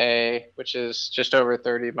 50K, which is just over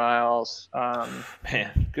 30 miles.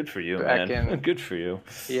 Man, good for you, man. Good for you.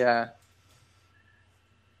 Yeah.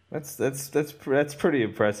 That's pretty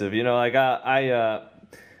impressive. Like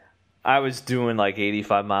I was doing like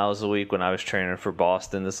 85 miles a week when I was training for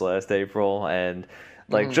Boston this last April, and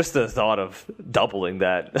like just the thought of doubling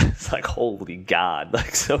that, it's like, holy God.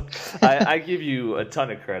 Like, so I give you a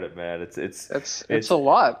ton of credit, man. It's a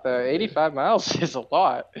lot. 85 miles is a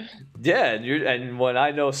lot. Yeah, and when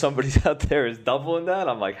I know somebody out there is doubling that,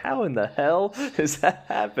 I'm like, how in the hell is that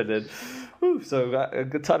happening? So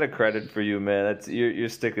a ton of credit for you, man. You're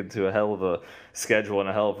sticking to a hell of a schedule and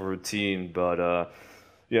a hell of a routine, but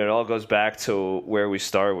it all goes back to where we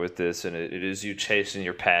start with this, and it is you chasing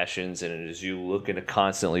your passions, and it is you looking to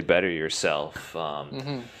constantly better yourself.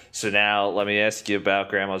 So now let me ask you about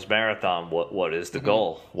Grandma's Marathon. What is the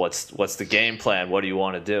goal? What's the game plan? What do you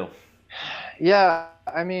want to do? Yeah,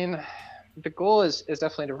 I mean, the goal is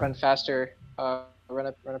definitely to run faster, run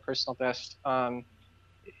a personal best.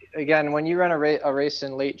 Again, when you run a race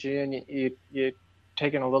in late June, you're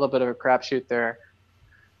taking a little bit of a crapshoot there.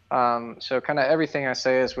 So kind of everything I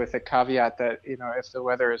say is with a caveat that, if the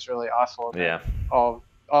weather is really awful, then all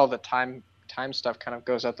the time stuff kind of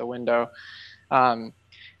goes out the window.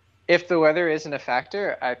 If the weather isn't a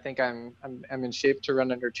factor, I think I'm in shape to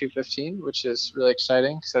run under 2:15, which is really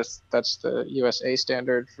exciting because that's the USA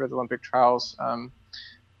standard for the Olympic trials.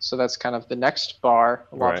 So that's kind of the next bar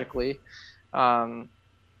logically. Right.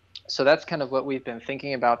 So that's kind of what we've been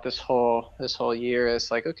thinking about this whole year is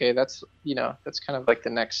like, okay, that's kind of like the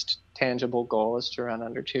next tangible goal is to run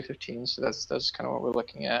under 2:15. So that's kind of what we're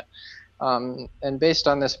looking at. And based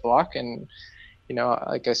on this block, and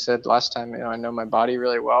like I said last time, I know my body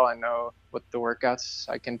really well. I know what the workouts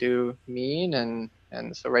I can do mean,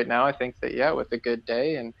 and so right now I think that with a good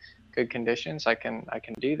day and good conditions, I can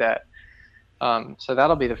do that. So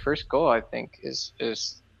that'll be the first goal, I think, is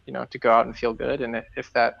to go out and feel good, and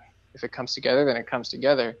if it comes together, then it comes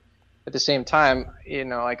together. At the same time,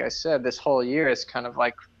 like I said, this whole year is kind of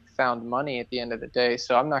like found money at the end of the day.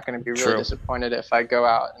 So I'm not going to be really disappointed if I go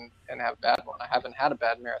out and have a bad one. I haven't had a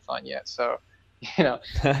bad marathon yet. So,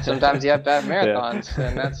 sometimes you have bad marathons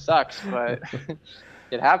and that sucks, but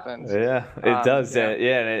it happens. Yeah, it does. Yeah.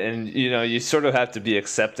 And you sort of have to be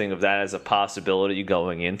accepting of that as a possibility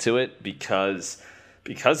going into it because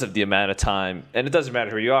of the amount of time, and it doesn't matter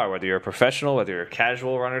who you are, whether you're a professional, whether you're a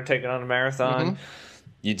casual runner taking on a marathon,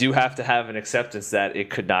 you do have to have an acceptance that it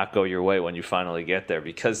could not go your way when you finally get there,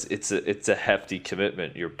 because it's a hefty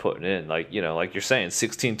commitment you're putting in. Like you're saying,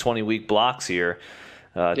 16, 20 week blocks here.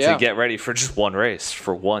 to get ready for just one race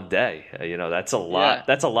for one day. That's a lot. Yeah.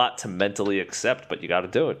 That's a lot to mentally accept, but you got to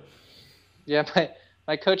do it. Yeah,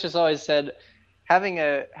 my coach has always said having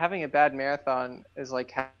a bad marathon is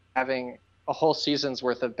like having a whole season's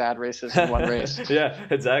worth of bad races in one race. Yeah,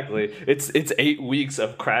 exactly. It's 8 weeks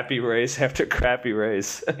of crappy race after crappy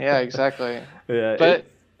race. Yeah, exactly. Yeah,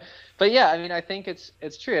 but yeah, I mean, I think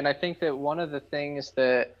it's true, and I think that one of the things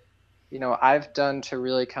that I've done to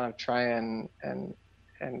really kind of try and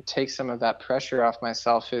take some of that pressure off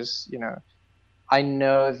myself is, I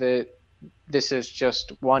know that this is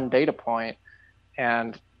just one data point,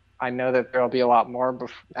 and I know that there'll be a lot more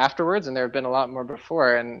afterwards, and there have been a lot more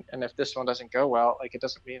before. And if this one doesn't go well, like, it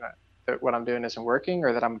doesn't mean that what I'm doing isn't working,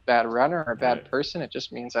 or that I'm a bad runner or a bad person. It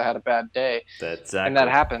just means I had a bad day. And that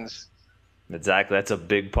happens. Exactly. That's a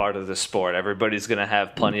big part of the sport. Everybody's going to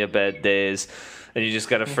have plenty of bad days, and you just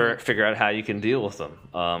got to figure out how you can deal with them.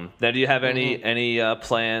 Now, do you have any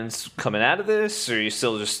plans coming out of this, or are you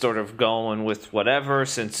still just sort of going with whatever,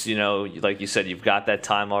 since, like you said, you've got that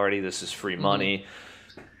time already, this is free money?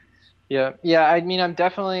 Yeah. I mean, I'm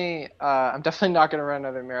definitely not going to run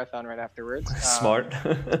another marathon right afterwards. Smart.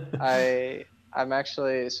 I'm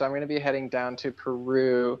going to be heading down to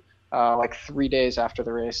Peru like 3 days after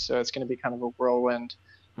the race, so it's going to be kind of a whirlwind.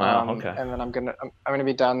 Wow. Okay. And then I'm gonna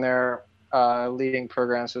be down there leading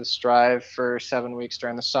programs with Strive for 7 weeks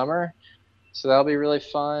during the summer, so that'll be really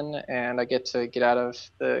fun. And I get to get out of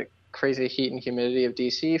the crazy heat and humidity of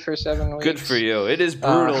DC for 7 weeks. Good for you. It is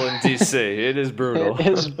brutal in DC. It is brutal. It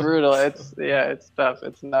is brutal. It's tough.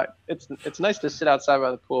 It's nice to sit outside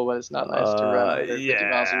by the pool, but it's not nice to run 50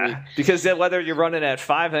 miles a week. Because whether you're running at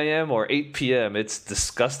 5 a.m. or 8 p.m., it's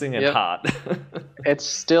disgusting and hot. It's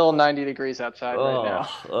still 90 degrees outside right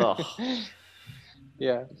now.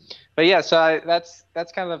 Yeah. But yeah, so that's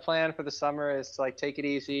kind of the plan for the summer, is to like take it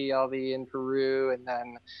easy. I'll be in Peru, and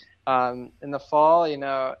then in the fall,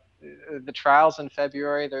 the trials in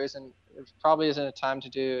February, there probably isn't a time to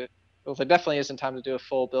do, well, there definitely isn't time to do a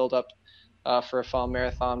full build up for a fall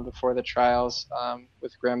marathon before the trials,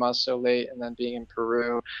 with grandma so late and then being in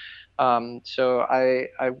Peru. So I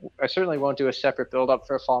certainly won't do a separate build up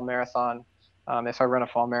for a fall marathon. If I run a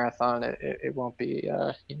fall marathon, it won't be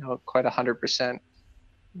quite 100%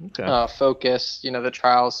 focus. The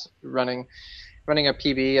trials, running a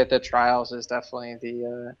PB at the trials is definitely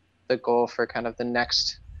the goal for kind of the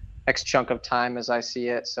next chunk of time as I see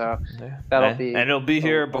it. So that'll be, and it'll be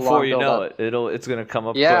here before you know it. It's going to come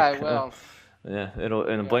up quick. I will. It'll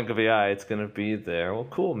in a blink of the eye, it's going to be there. Well,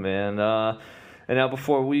 cool, man. And now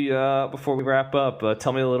before we wrap up,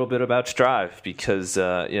 tell me a little bit about Strive, because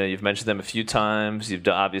you've mentioned them a few times. You've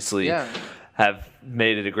obviously have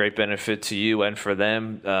made it a great benefit to you and for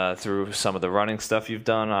them through some of the running stuff you've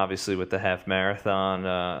done, obviously with the half marathon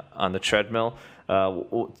on the treadmill.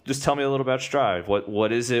 Just tell me a little about Strive.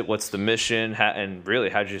 What is it? What's the mission? And really,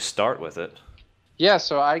 how did you start with it? Yeah,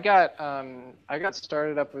 so I got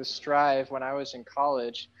started up with Strive when I was in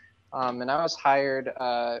college, and I was hired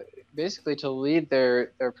basically to lead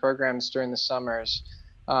their programs during the summers.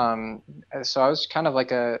 So I was kind of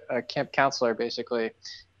like a camp counselor, basically.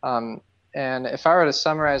 And if I were to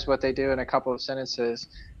summarize what they do in a couple of sentences,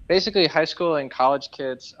 basically high school and college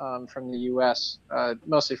kids from the U.S.,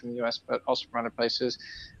 mostly from the U.S., but also from other places,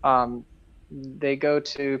 they go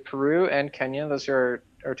to Peru and Kenya. Those are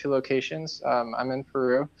our two locations. I'm in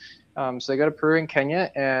Peru. So they go to Peru and Kenya,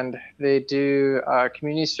 and they do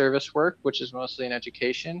community service work, which is mostly in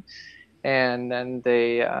education. And then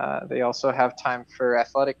they also have time for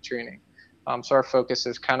athletic training. So our focus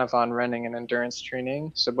is kind of on running and endurance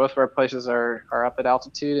training. So both of our places are up at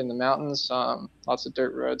altitude in the mountains, lots of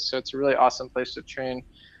dirt roads. So it's a really awesome place to train.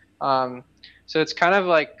 So it's kind of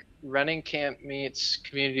like running camp meets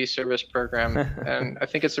community service program. And I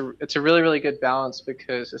think it's a really, really good balance,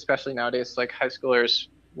 because especially nowadays, like, high schoolers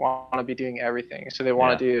want to be doing everything. So they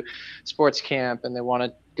want to do sports camp, and they want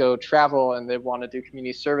to go travel, and they want to do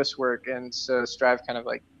community service work. And so Strive kind of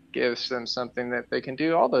like gives them something that they can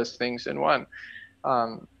do all those things in one.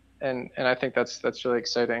 And I think that's really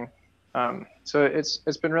exciting. So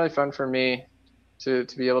it's been really fun for me to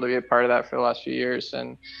be able to be a part of that for the last few years.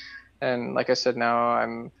 And like I said,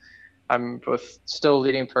 now I'm both still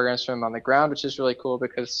leading programs from on the ground, which is really cool,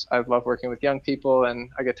 because I love working with young people, and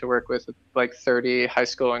I get to work with like 30 high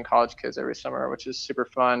school and college kids every summer, which is super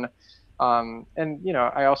fun. And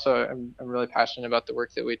I also am really passionate about the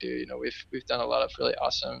work that we do. We've done a lot of really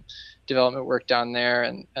awesome development work down there,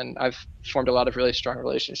 and I've formed a lot of really strong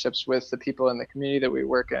relationships with the people in the community that we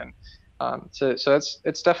work in. So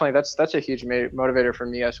that's definitely a huge motivator for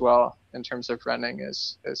me as well, in terms of running,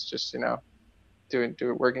 is just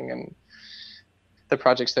working in the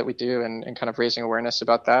projects that we do, and kind of raising awareness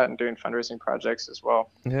about that and doing fundraising projects as well.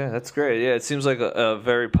 Yeah, that's great. Yeah, it seems like a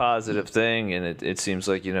very positive thing, and it seems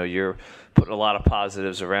like, you're putting a lot of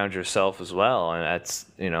positives around yourself as well, and that's,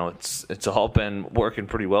 it's all been working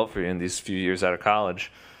pretty well for you in these few years out of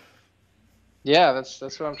college. Yeah, that's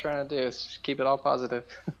what I'm trying to do, is just keep it all positive.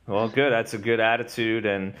 Well, good. That's a good attitude,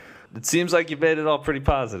 and it seems like you've made it all pretty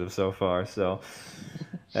positive so far, so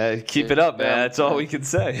keep it up, man. That's all we can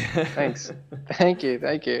say. Thanks. Thank you.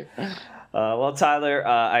 Well, Tyler,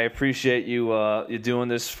 I appreciate you doing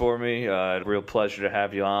this for me. Real pleasure to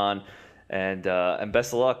have you on, and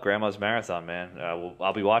best of luck, Grandma's Marathon, man.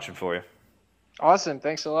 I'll be watching for you. Awesome.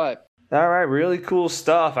 Thanks a lot. All right, really cool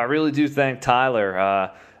stuff. I really do thank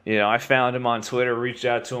Tyler. I found him on Twitter, reached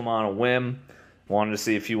out to him on a whim, wanted to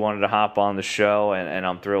see if he wanted to hop on the show, and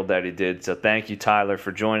I'm thrilled that he did. So thank you, Tyler,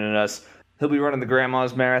 for joining us. He'll be running the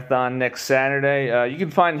Grandma's Marathon next Saturday. You can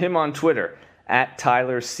find him on Twitter at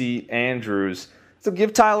Tyler C. Andrews. So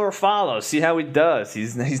give Tyler a follow. See how he does.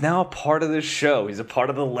 He's now a part of this show. He's a part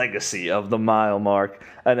of the legacy of the mile mark.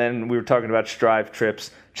 And then we were talking about Strive Trips.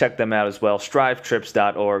 Check them out as well.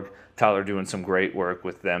 StriveTrips.org. Tyler doing some great work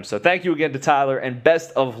with them. So thank you again to Tyler, and best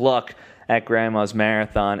of luck at Grandma's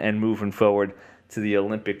Marathon and moving forward to the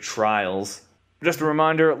Olympic trials. Just a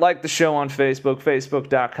reminder, like the show on Facebook,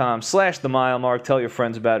 facebook.com/The Mile Mark. Tell your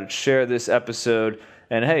friends about it. Share this episode.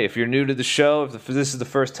 And hey, if you're new to the show, if this is the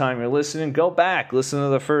first time you're listening, go back. Listen to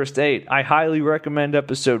the first 8. I highly recommend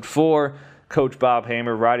episode 4, Coach Bob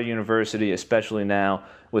Hamer, Rider University, especially now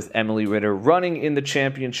with Emily Ritter running in the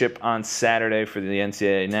championship on Saturday for the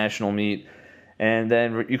NCAA National Meet. And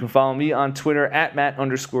then you can follow me on Twitter at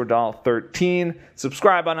Matt_Dahl13.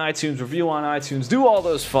 Subscribe on iTunes, review on iTunes, do all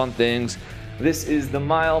those fun things. This is the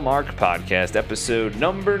Mile Mark Podcast, episode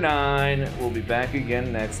number 9. We'll be back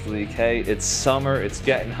again next week. Hey, it's summer. It's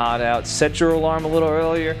getting hot out. Set your alarm a little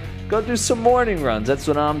earlier. Go do some morning runs. That's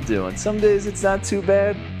what I'm doing. Some days it's not too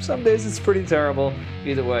bad. Some days it's pretty terrible.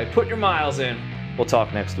 Either way, put your miles in. We'll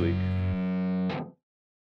talk next week.